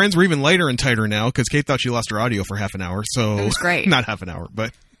 Friends, we're even lighter and tighter now because Kate thought she lost her audio for half an hour. So it was great. Not half an hour,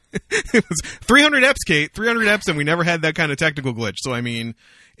 but it was 300 eps, Kate. 300 eps, and we never had that kind of technical glitch. So I mean,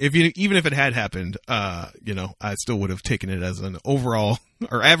 even if it had happened, I still would have taken it as an overall.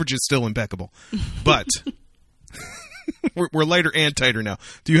 Our average is still impeccable, but. We're lighter and tighter now.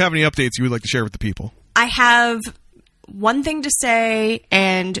 Do you have any updates you would like to share with the people? I have one thing to say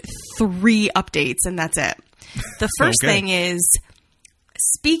and 3 updates, and that's it. The first thing is,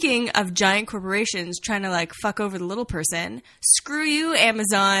 speaking of giant corporations trying to like fuck over the little person, screw you,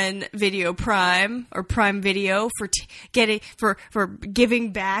 Amazon Video Prime or Prime Video, for for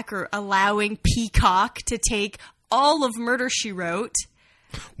giving back or allowing Peacock to take all of Murder, She Wrote.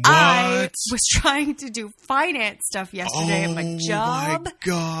 What? I was trying to do finance stuff yesterday at my job. Oh my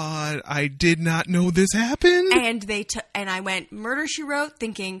God. I did not know this happened. And and I went Murder, She Wrote,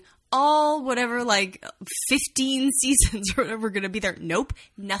 thinking all whatever, like 15 seasons or whatever going to be there. Nope.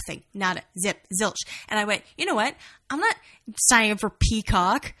 Nothing. Nada. Zip. Zilch. And I went, you know what? I'm not signing up for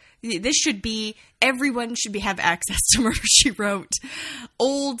Peacock. This should be, everyone should have access to Murder, She Wrote.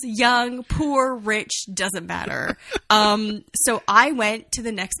 Old, young, poor, rich, doesn't matter. So I went to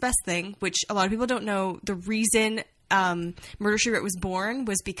the next best thing, which a lot of people don't know. The reason Murder, She Wrote was born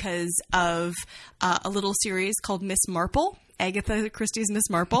was because of a little series called Miss Marple. Agatha Christie's Miss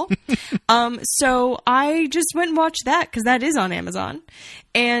Marple. So I just went and watched that because that is on Amazon.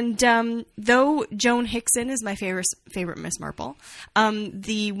 And though Joan Hickson is my favorite Miss Marple,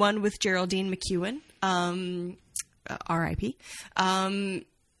 the one with Geraldine McEwen, R.I.P.,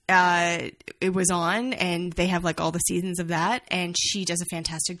 it was on, and they have like all the seasons of that, and she does a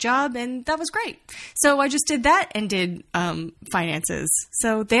fantastic job, and that was great. So I just did that and did finances.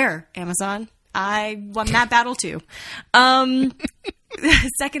 So there, Amazon. I won that battle too.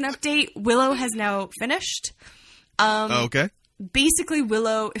 Second update, Willow has now finished. Okay. Basically,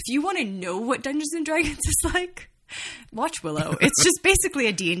 Willow, if you want to know what Dungeons & Dragons is like, watch Willow. It's just basically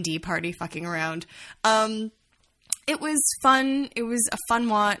a D&D party fucking around. It was fun. It was a fun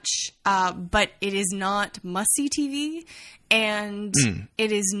watch, but it is not must-see TV, and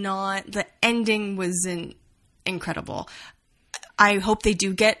it is not, the ending wasn't incredible. I hope they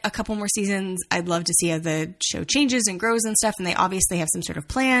do get a couple more seasons. I'd love to see how the show changes and grows and stuff, and they obviously have some sort of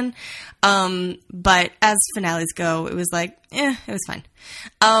plan. But as finales go, it was like, it was fine.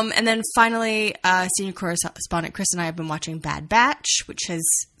 And then finally, senior correspondent Chris and I have been watching Bad Batch, which has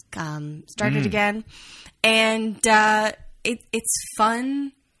started again. And it's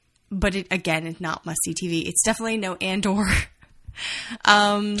fun, but it's not must-see TV. It's definitely no Andor.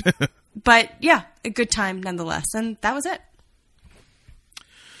 But yeah, a good time nonetheless. And that was it.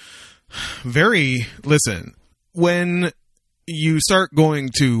 Listen, when you start going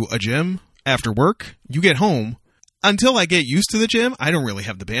to a gym after work, you get home. Until I get used to the gym, I don't really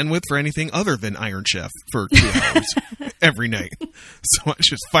have the bandwidth for anything other than Iron Chef for 2 hours every night. So I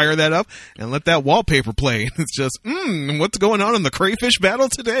just fire that up and let that wallpaper play. It's just, what's going on in the crayfish battle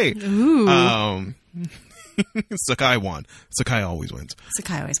today? Ooh. Sakai won. Sakai always wins.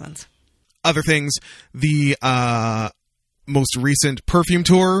 Sakai always wins. Other things, the most recent Perfume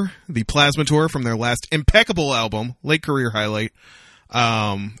tour, the Plasma tour from their last impeccable album, late career highlight,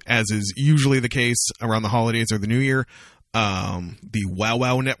 as is usually the case around the holidays or the New Year. The Wow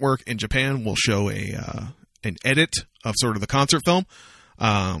Wow Network in Japan will show an edit of sort of the concert film,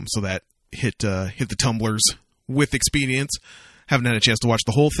 so that hit the tumblers with expedience. Haven't had a chance to watch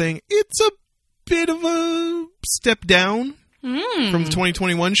the whole thing. It's a bit of a step down from the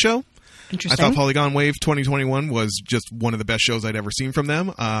 2021 show. Interesting. I thought Polygon Wave 2021 was just one of the best shows I'd ever seen from them.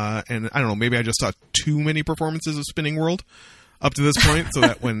 And I don't know, maybe I just saw too many performances of Spinning World up to this point, so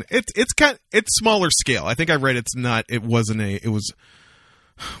that when it's smaller scale. I think I read it was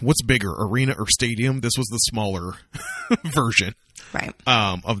what's bigger, arena or stadium? This was the smaller version. Right.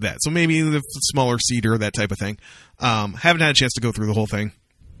 Of that. So maybe the smaller seater, that type of thing. Haven't had a chance to go through the whole thing.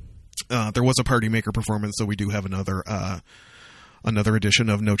 There was a Party Maker performance, so we do have another edition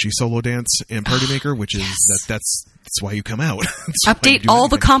of Nochi Solo Dance and Party Maker, which is that's why you come out. Update all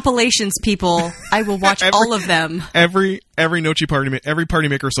the compilations, people. I will watch all of them. Every Nochi Party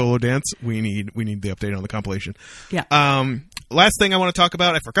Maker Solo Dance, we need the update on the compilation. Yeah. Last thing I want to talk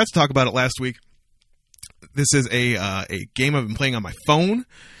about, I forgot to talk about it last week. This is a game I've been playing on my phone.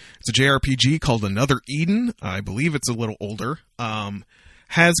 It's a JRPG called Another Eden. I believe it's a little older.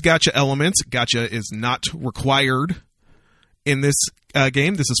 Has gacha elements. Gacha is not required in this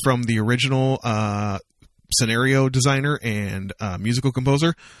game. This is from the original scenario designer and musical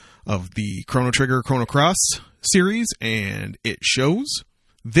composer of the Chrono Trigger Chrono Cross series, and it shows.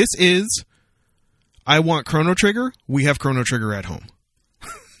 This is, I want Chrono Trigger, we have Chrono Trigger at home.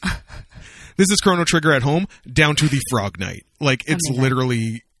 This is Chrono Trigger at home down to the Frog Knight. Like, it's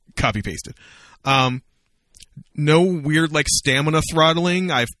literally copy-pasted. No weird, like, stamina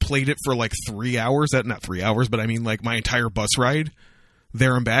throttling. I've played it for, like, 3 hours. Not 3 hours, but I mean, like, my entire bus ride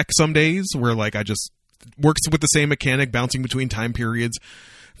there and back some days where, like, I just works with the same mechanic, bouncing between time periods.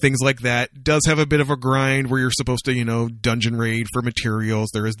 things like that. Does have a bit of a grind where you're supposed to, dungeon raid for materials.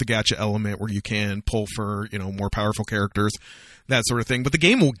 There is the gacha element where you can pull for, more powerful characters, that sort of thing. But the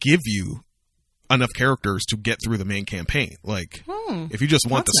game will give you enough characters to get through the main campaign. Like, if you just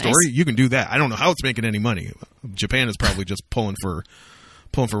want the story, you can do that. I don't know how it's making any money. Japan is probably just pulling for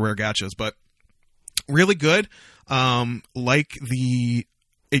rare gachas, but really good.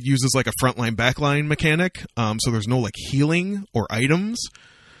 It uses like a frontline backline mechanic, so there's no like healing or items.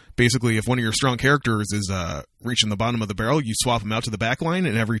 Basically, if one of your strong characters is reaching the bottom of the barrel, you swap them out to the backline,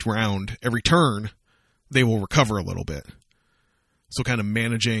 and every turn, they will recover a little bit. So kind of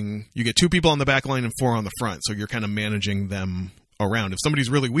managing, you get 2 people on the back line and 4 on the front, so you're kind of managing them around. If somebody's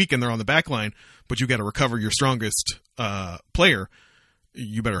really weak and they're on the back line, but you got to recover your strongest player,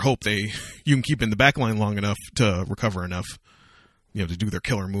 you better hope you can keep in the back line long enough to recover enough, to do their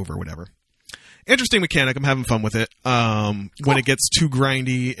killer move or whatever. Interesting mechanic. I'm having fun with it. When it gets too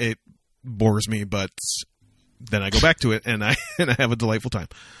grindy, it bores me, but then I go back to it and I have a delightful time.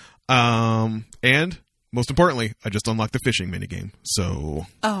 And most importantly, I just unlocked the fishing minigame. So,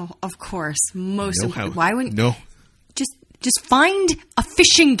 of course, why wouldn't no? Just find a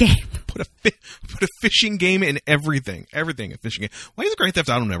fishing game. Put a fishing game in everything. Everything a fishing game. Why does Grand Theft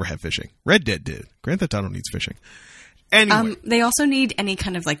Auto never have fishing? Red Dead did. Grand Theft Auto needs fishing. Anyway, they also need any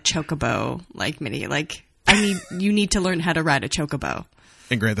kind of like chocobo like mini. Like you need to learn how to ride a chocobo.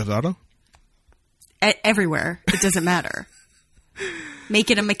 In Grand Theft Auto? Everywhere. It doesn't matter. Make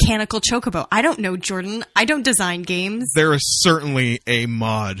it a mechanical chocobo. I don't know, Jordan. I don't design games. There is certainly a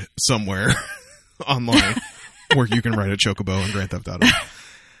mod somewhere online where you can ride a chocobo in Grand Theft Auto.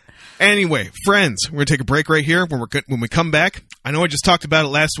 Anyway, friends, we're going to take a break right here. When we come back, I know I just talked about it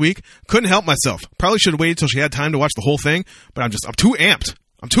last week. Couldn't help myself. Probably should have waited until she had time to watch the whole thing, but I'm too amped.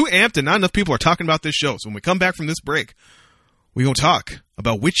 I'm too amped, and not enough people are talking about this show. So when we come back from this break, we're going to talk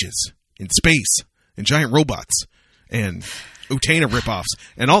about witches in space and giant robots and Utena ripoffs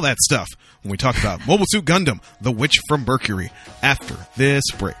and all that stuff when we talk about Mobile Suit Gundam, The Witch from Mercury, after this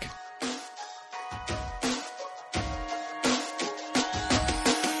break.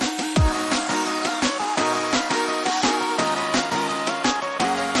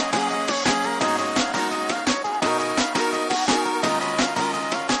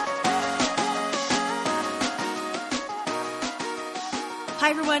 Hi,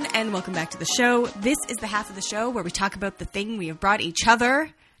 everyone, and welcome back to the show. This is the half of the show where we talk about the thing we have brought each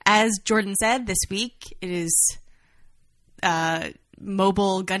other. As Jordan said, this week it is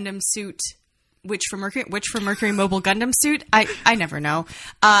Mobile Gundam Suit, Witch from Mercury Mobile Gundam Suit. I never know.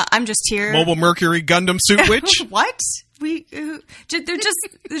 I'm just here. Mobile Mercury Gundam Suit Witch? What? They're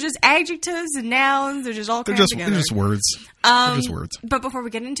just adjectives and nouns. They're just all crammed together. They're just words. They're just words. But before we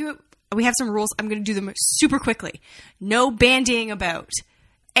get into it, we have some rules. I'm going to do them super quickly. No bandying about.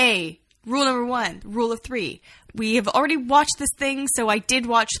 Rule number 1, rule of 3. We have already watched this thing, so I did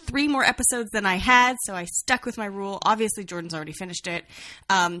watch 3 more episodes than I had, so I stuck with my rule. Obviously, Jordan's already finished it.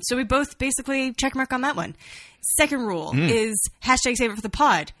 So we both basically check mark on that one. Second rule is hashtag save it for the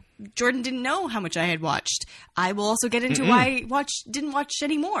pod. Jordan didn't know how much I had watched. I will also get into why I didn't watch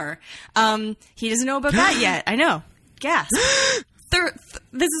any more. He doesn't know about that yet. I know. Gas. Third,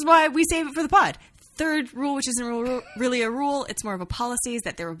 this is why we save it for the pod. Third rule, which isn't really a rule, it's more of a policy, is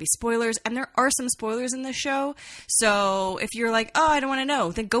that there will be spoilers, and there are some spoilers in this show. So if you're like, I don't want to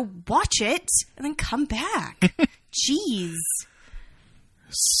know, then go watch it and then come back. Jeez.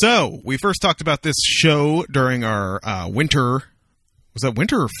 So we first talked about this show during our winter. Was that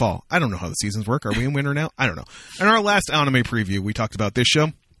winter or fall? I don't know how the seasons work. Are we in winter now? I don't know. In our last anime preview, we talked about this show,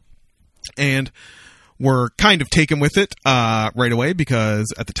 and we're kind of taken with it right away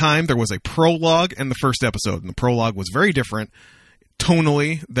because at the time there was a prologue in the first episode, and the prologue was very different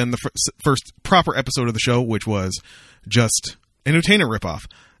tonally than the first proper episode of the show, which was just an Utena ripoff.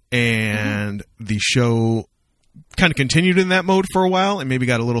 And the show kind of continued in that mode for a while and maybe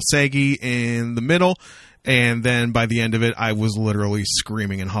got a little saggy in the middle. And then by the end of it, I was literally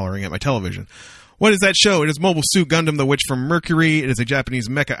screaming and hollering at my television. What is that show? It is Mobile Suit Gundam, The Witch from Mercury. It is a Japanese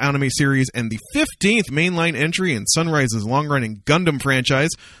mecha anime series and the 15th mainline entry in Sunrise's long-running Gundam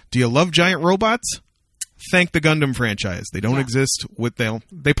franchise. Do you love giant robots? Thank the Gundam franchise. They don't exist with them.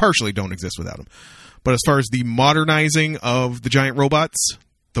 They partially don't exist without them. But as far as the modernizing of the giant robots,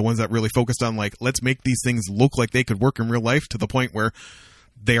 the ones that really focused on, like, let's make these things look like they could work in real life to the point where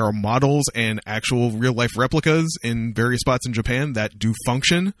they are models and actual real-life replicas in various spots in Japan that do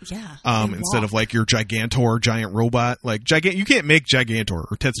function. Yeah. Instead of, like, your Gigantor giant robot. Like, you can't make Gigantor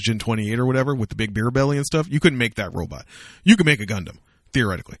or Tetsujin 28 or whatever with the big beer belly and stuff. You couldn't make that robot. You could make a Gundam,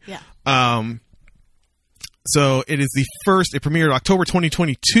 theoretically. Yeah. So it is the first. It premiered October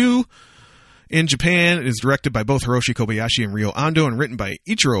 2022 in Japan. It is directed by both Hiroshi Kobayashi and Ryo Ando and written by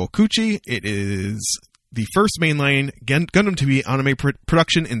Ichiro Okuchi. It is the first mainline Gundam TV anime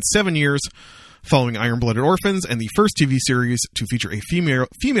production in 7 years, following Iron-Blooded Orphans, and the first TV series to feature a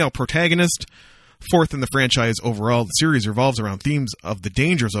female protagonist. Fourth in the franchise overall, the series revolves around themes of the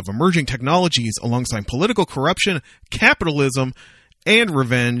dangers of emerging technologies alongside political corruption, capitalism, and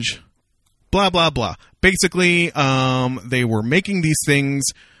revenge. Blah, blah, blah. Basically, they were making these things,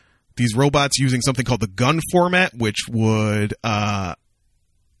 these robots, using something called the gun format, which would harm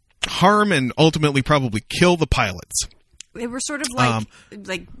and ultimately probably kill the pilots. They were sort of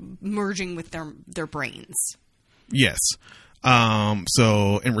like merging with their brains. Yes.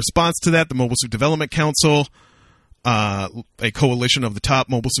 So in response to that, the Mobile Suit Development Council, a coalition of the top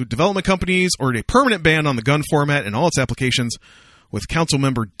mobile suit development companies, ordered a permanent ban on the gun format and all its applications, with council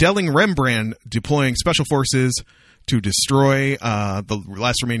member Delling Rembrandt deploying special forces to destroy the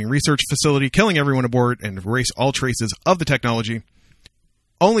last remaining research facility, killing everyone aboard, and erase all traces of the technology.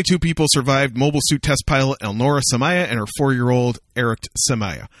 Only 2 people survived: mobile suit test pilot Elnora Samaya and her 4-year-old Eric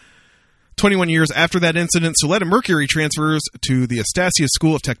Samaya. 21 years after that incident, Suletta Mercury transfers to the Astasia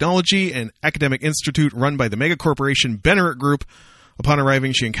School of Technology, an academic institute run by the mega-corporation Bennett Group. Upon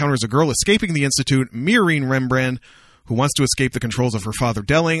arriving, she encounters a girl escaping the institute, Mireen Rembrandt, who wants to escape the controls of her father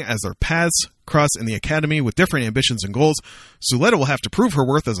Delling. As their paths cross in the academy with different ambitions and goals, Suletta will have to prove her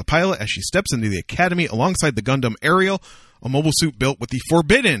worth as a pilot as she steps into the academy alongside the Gundam Ariel, a mobile suit built with the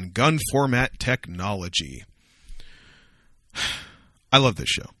forbidden gun format technology. I love this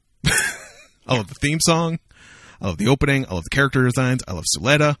show. I love the theme song. I love the opening. I love the character designs. I love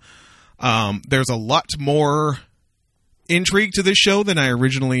Suletta. There's a lot more intrigue to this show than I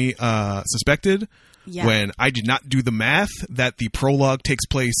originally suspected. Yeah. When I did not do the math that the prologue takes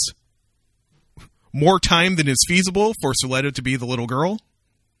place more time than is feasible for Suletta to be the little girl.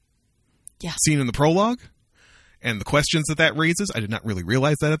 Yeah. Seen in the prologue. And the questions that raises. I did not really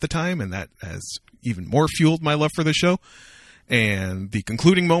realize that at the time, and that has even more fueled my love for the show. And the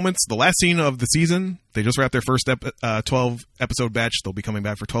concluding moments, the last scene of the season, they just wrapped their first 12-episode batch. They'll be coming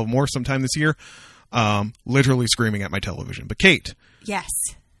back for 12 more sometime this year. Literally screaming at my television. But Kate. Yes.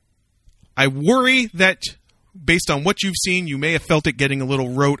 I worry that based on what you've seen, you may have felt it getting a little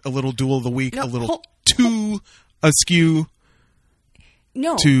rote, a little duel of the week, a little too askew.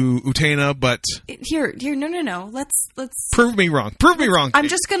 No. To Utena, but here, no. Let's prove me wrong. Prove me wrong. I'm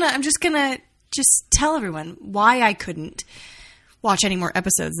just gonna tell everyone why I couldn't watch any more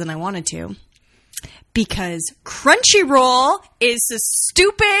episodes than I wanted to. Because Crunchyroll is a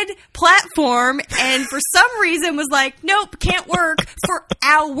stupid platform, and for some reason was like, nope, can't work for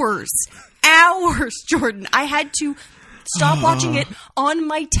hours. Hours, Jordan. I had to stop watching it on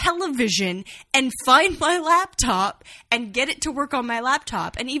my television and find my laptop and get it to work on my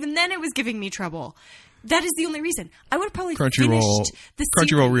laptop. And even then it was giving me trouble. That is the only reason. I would have probably finished the series.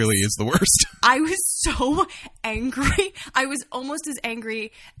 Crunchyroll really is the worst. I was so angry. I was almost as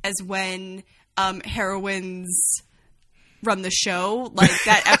angry as when heroines run the show, like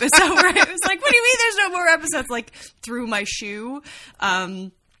that episode where it was like, what do you mean there's no more episodes? Like, through my shoe.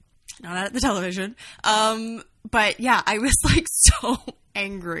 Not at the television. But yeah, I was like so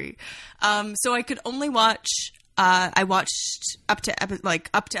angry. So I could only watch, I watched up to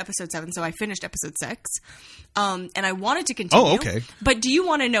episode 7. So I finished episode 6. And I wanted to continue. Oh, okay. But do you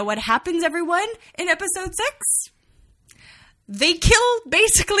want to know what happens, everyone, in episode 6? They kill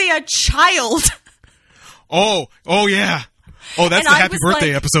basically a child. Oh yeah. Oh, that's the happy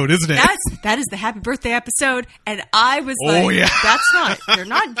birthday episode, isn't it? That is the happy birthday episode. And I was like, yeah. They're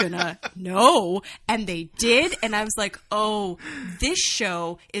not gonna, no. And they did. And I was like, oh, this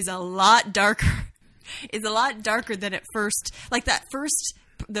show is a lot darker. Is a lot darker than at first. Like that first,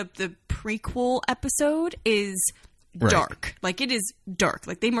 the prequel episode is dark. Right. Like, it is dark.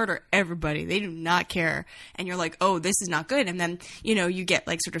 Like, they murder everybody. They do not care. And you're like, oh, this is not good. And then, you get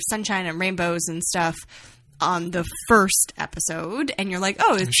like sort of sunshine and rainbows and stuff on the first episode, and you're like,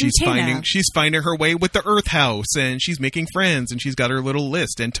 oh, it's she's finding her way with the Earth House, and she's making friends, and she's got her little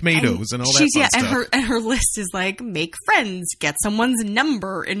list and tomatoes and all that fun stuff. And her list is like, make friends, get someone's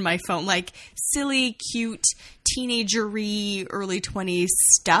number in my phone, like silly, cute, teenagery, early 20s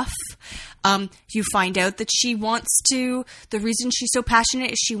stuff. You find out that the reason she's so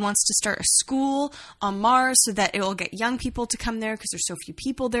passionate is she wants to start a school on Mars so that it will get young people to come there because there's so few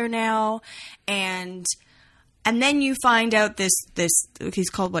people there now, and then you find out this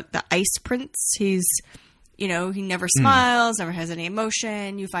he's called the Ice Prince. He's, he never smiles, never has any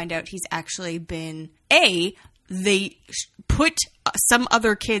emotion. You find out he's actually been they put some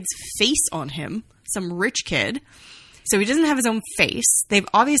other kid's face on him. some rich kid. So he doesn't have his own face. They've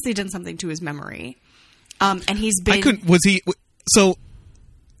obviously done something to his memory. And he's been...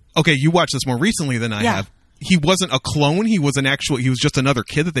 Okay, you watched this more recently than I have. He wasn't a clone. He was just another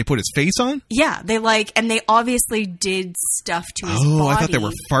kid that they put his face on? Yeah, they obviously did stuff to his body. Oh, I thought they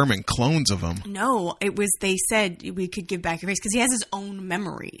were farming clones of him. No, they said we could give back your face because he has his own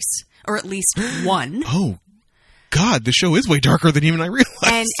memories, or at least one. Oh, God, the show is way darker than even I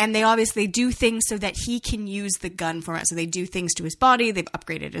realized. And they obviously do things so that he can use the gun format. So they do things to his body. They've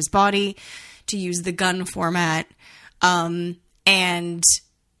upgraded his body to use the gun format. And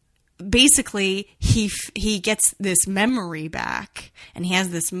basically he gets this memory back and he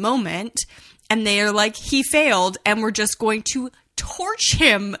has this moment and they're like, he failed and we're just going to torch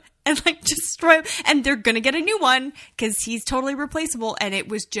him and like destroy him. And they're going to get a new one because he's totally replaceable. And it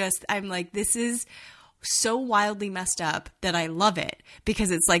was just, I'm like, this is so wildly messed up that I love it because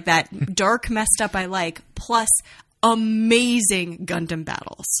it's like that dark messed up I like, plus amazing Gundam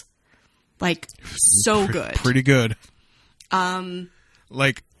battles. Like so good. Pretty good.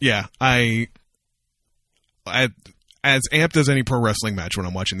 Like, yeah, I as amped as any pro wrestling match when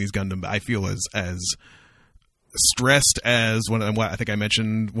I'm watching these Gundam, I feel as stressed as when I think I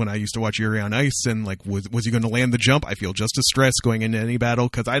mentioned when I used to watch Yuri on Ice and like was he going to land the jump? I feel just as stressed going into any battle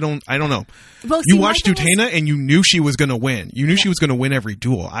because I don't know. Well, you watched Utena and you knew she was going to win. You knew she was going to win every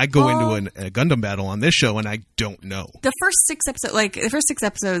duel. I go into a Gundam battle on this show and I don't know. The first six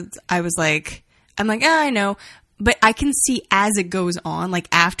episodes, I was like, I know. But I can see as it goes on, like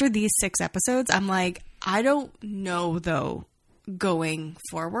after these 6 episodes, I'm like, I don't know though, going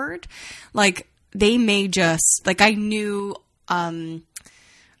forward. Like they may just, like I can't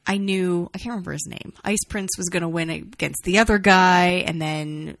remember his name. Ice Prince was going to win against the other guy. And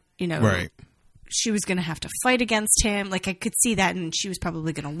then, right. She was going to have to fight against him. Like I could see that and she was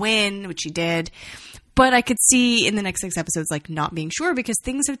probably going to win, which she did. But I could see in the next 6 episodes, like not being sure because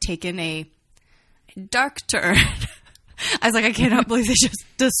things have taken a dark turn. I was like, I cannot believe they just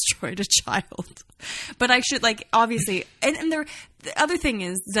destroyed a child. But I should like obviously, and the other thing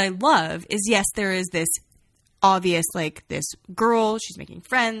is that I love is yes, there is this obvious like this girl. She's making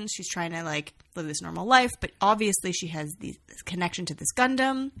friends. She's trying to like live this normal life, but obviously she has this connection to this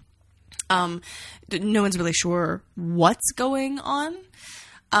Gundam. No one's really sure what's going on.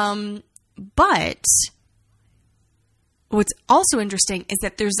 But what's also interesting is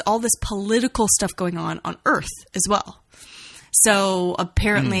that there's all this political stuff going on Earth as well. So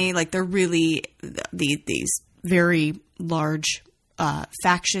apparently, like they're really these very large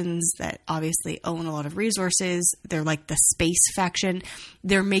factions that obviously own a lot of resources. They're like the space faction.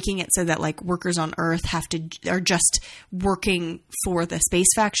 They're making it so that like workers on Earth are just working for the space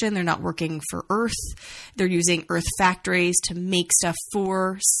faction. They're not working for Earth. They're using Earth factories to make stuff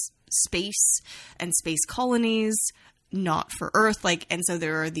for space and space colonies, not for Earth. Like, and so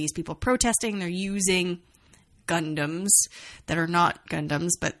there are these people protesting. They're using Gundams that are not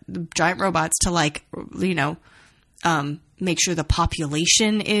Gundams, but giant robots to like, make sure the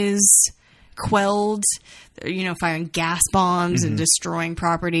population is quelled, firing gas bombs and destroying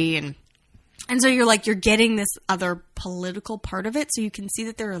property. And so you're getting this other political part of it. So you can see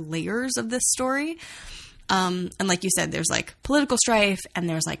that there are layers of this story. And like you said, there's like political strife and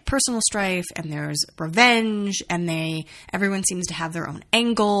there's like personal strife and there's revenge and everyone seems to have their own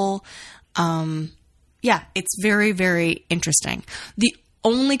angle. Yeah, it's very, very interesting. The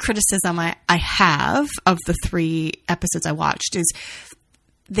only criticism I have of the 3 episodes I watched is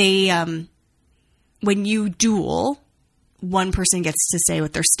when you duel, one person gets to say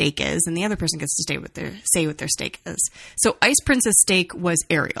what their stake is and the other person gets to say what their stake is. So Ice Prince's stake was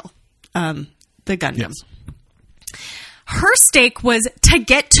Ariel, the Gundam. Yes. Her stake was to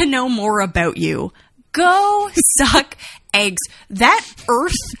get to know more about you. Go suck eggs. That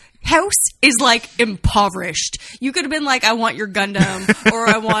Earth house is like impoverished. You could have been like, I want your Gundam or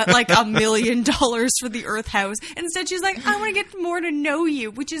I want like $1 million for the Earth house. Instead she's like, I want to get more to know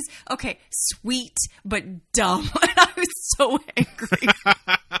you, which is okay, sweet, but dumb. And I was so angry.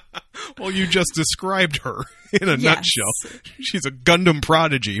 Well, you just described her in a nutshell. She's a Gundam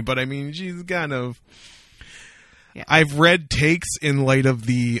prodigy, but I mean, she's kind of... Yeah. I've read takes in light of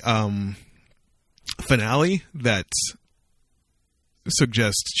the finale that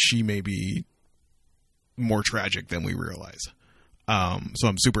suggest she may be more tragic than we realize. So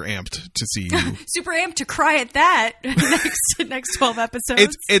I'm super amped to see you. Super amped to cry at that next 12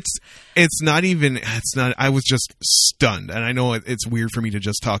 episodes. It's not. I was just stunned, and I know it's weird for me to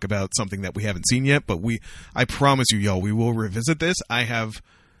just talk about something that we haven't seen yet. But I promise you, y'all, we will revisit this.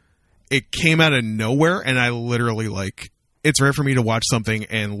 It came out of nowhere, and I literally it's rare for me to watch something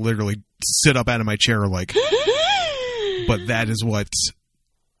and literally sit up out of my chair like, but that is what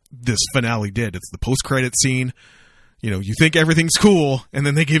this finale did. It's the post-credit scene. You think everything's cool, and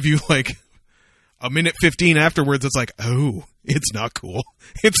then they give you like a minute 15 afterwards. It's like, oh, it's not cool.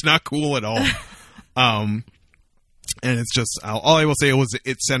 It's not cool at all. And it's just, all I will say was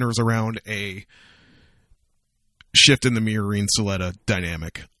it centers around a shift in the Miorine Suletta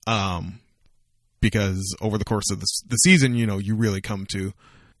dynamic. Because over the course of the season, you really come to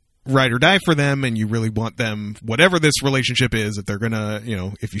ride or die for them, and you really want them, whatever this relationship is, if they're gonna,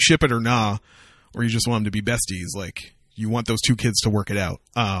 if you ship it or nah, or you just want them to be besties, like, you want those two kids to work it out.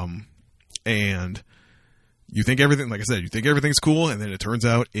 And you think everything, like I said, you think everything's cool, and then it turns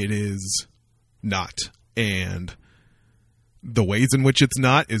out it is not. And the ways in which it's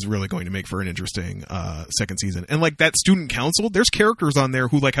not is really going to make for an interesting second season. And like that student council, there's characters on there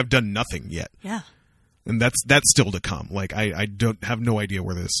who like have done nothing yet. Yeah. And that's still to come. Like I don't have no idea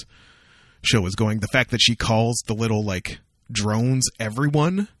where this show is going. The fact that she calls the little like drones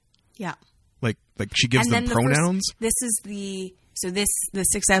everyone. Yeah. Like she gives them pronouns. This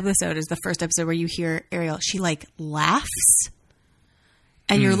 6th episode is the first episode where you hear Ariel. She like laughs.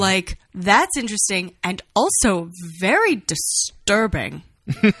 And you're like, that's interesting and also very disturbing.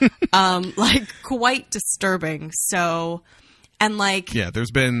 Like quite disturbing. So, and like, yeah,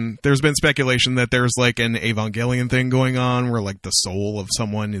 there's been speculation that there's like an Evangelion thing going on where like the soul of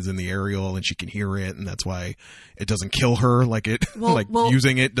someone is in the Ariel and she can hear it, and that's why it doesn't kill her. Like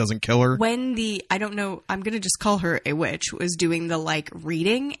using it doesn't kill her. When I don't know, I'm going to just call her a witch, was doing the like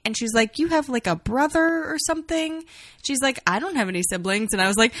reading, and she's like, you have like a brother or something. She's like, I don't have any siblings. And I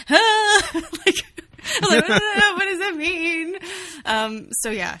was like, what does that mean?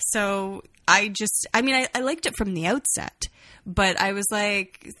 So I liked it from the outset, but I was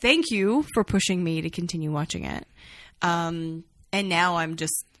like, thank you for pushing me to continue watching it. And now I'm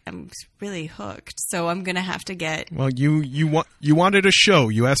really hooked. So I'm going to have to get. Well, you wanted a show.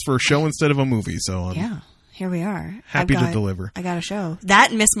 You asked for a show instead of a movie. So yeah, here we are. Happy to deliver. I got a show. That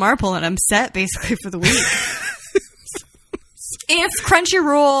and Miss Marple, and I'm set basically for the week. If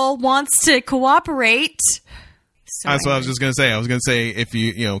Crunchyroll wants to cooperate. That's what I was just going to say. I was going to say, if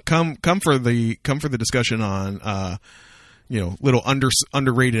you come for the discussion on little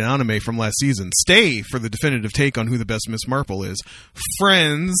underrated anime from last season, stay for the definitive take on who the best Miss Marple is.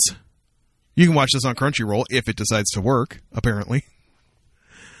 Friends, you can watch this on Crunchyroll if it decides to work, apparently.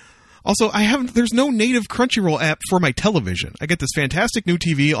 Also, there's no native Crunchyroll app for my television. I get this fantastic new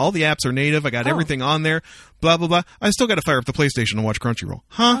TV. All the apps are native. I got everything on there. Blah, blah, blah. I still got to fire up the PlayStation and watch Crunchyroll.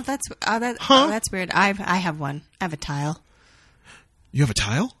 Huh? That's weird. I have one. I have a tile. You have a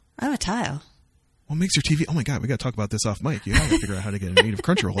tile? I have a tile. What makes your TV? Oh my God, we got to talk about this off mic. You got to figure out how to get a native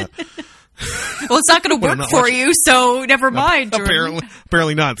Crunchyroll app. Well, it's not going to work for you, so never mind.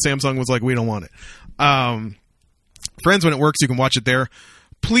 Apparently not. Samsung was like, we don't want it. Friends, when it works, you can watch it there.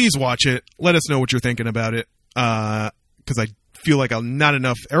 Please watch it. Let us know what you're thinking about it. Because I feel like not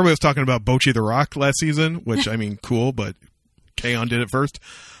enough. Everybody was talking about Bocchi the Rock last season, which, I mean, cool, but K-On! Did it first.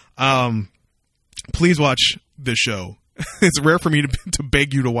 Please watch this show. It's rare for me to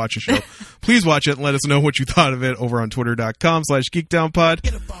beg you to watch a show. Please watch it and let us know what you thought of it over on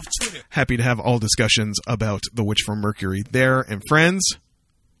twitter.com/geekdownpod. Happy to have all discussions about The Witch from Mercury there. And friends,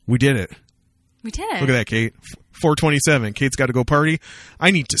 we did it. We did it. Look at that, Kate. 4:27. Kate's got to go party. I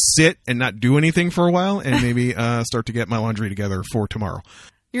need to sit and not do anything for a while and maybe start to get my laundry together for tomorrow.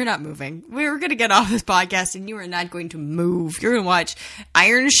 You're not moving. We're going to get off this podcast and you are not going to move. You're going to watch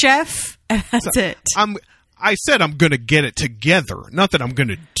Iron Chef and that's it. I said I'm going to get it together, not that I'm going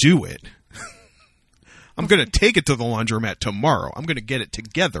to do it. I'm going to take it to the laundromat tomorrow. I'm going to get it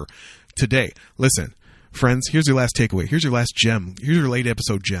together today. Listen, friends, here's your last takeaway. Here's your last gem. Here's your late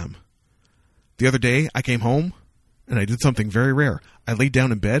episode gem. The other day, I came home, and I did something very rare. I laid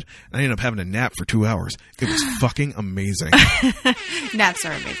down in bed, and I ended up having a nap for 2 hours. It was fucking amazing. Naps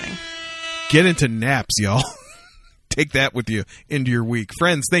are amazing. Get into naps, y'all. Take that with you into your week.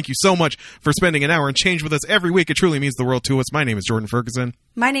 Friends, thank you so much for spending an hour and change with us every week. It truly means the world to us. My name is Jordan Ferguson.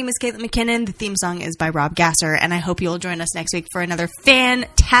 My name is Caitlin McKinnon. The theme song is by Rob Gasser, and I hope you'll join us next week for another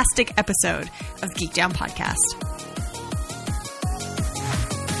fantastic episode of Geek Down Podcast.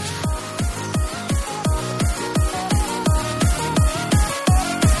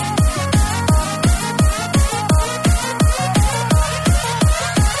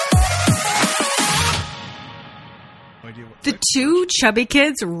 The two chubby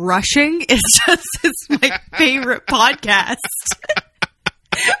kids rushing is my favorite podcast.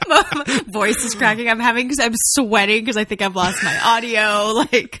 My voice is cracking. I'm sweating because I think I've lost my audio.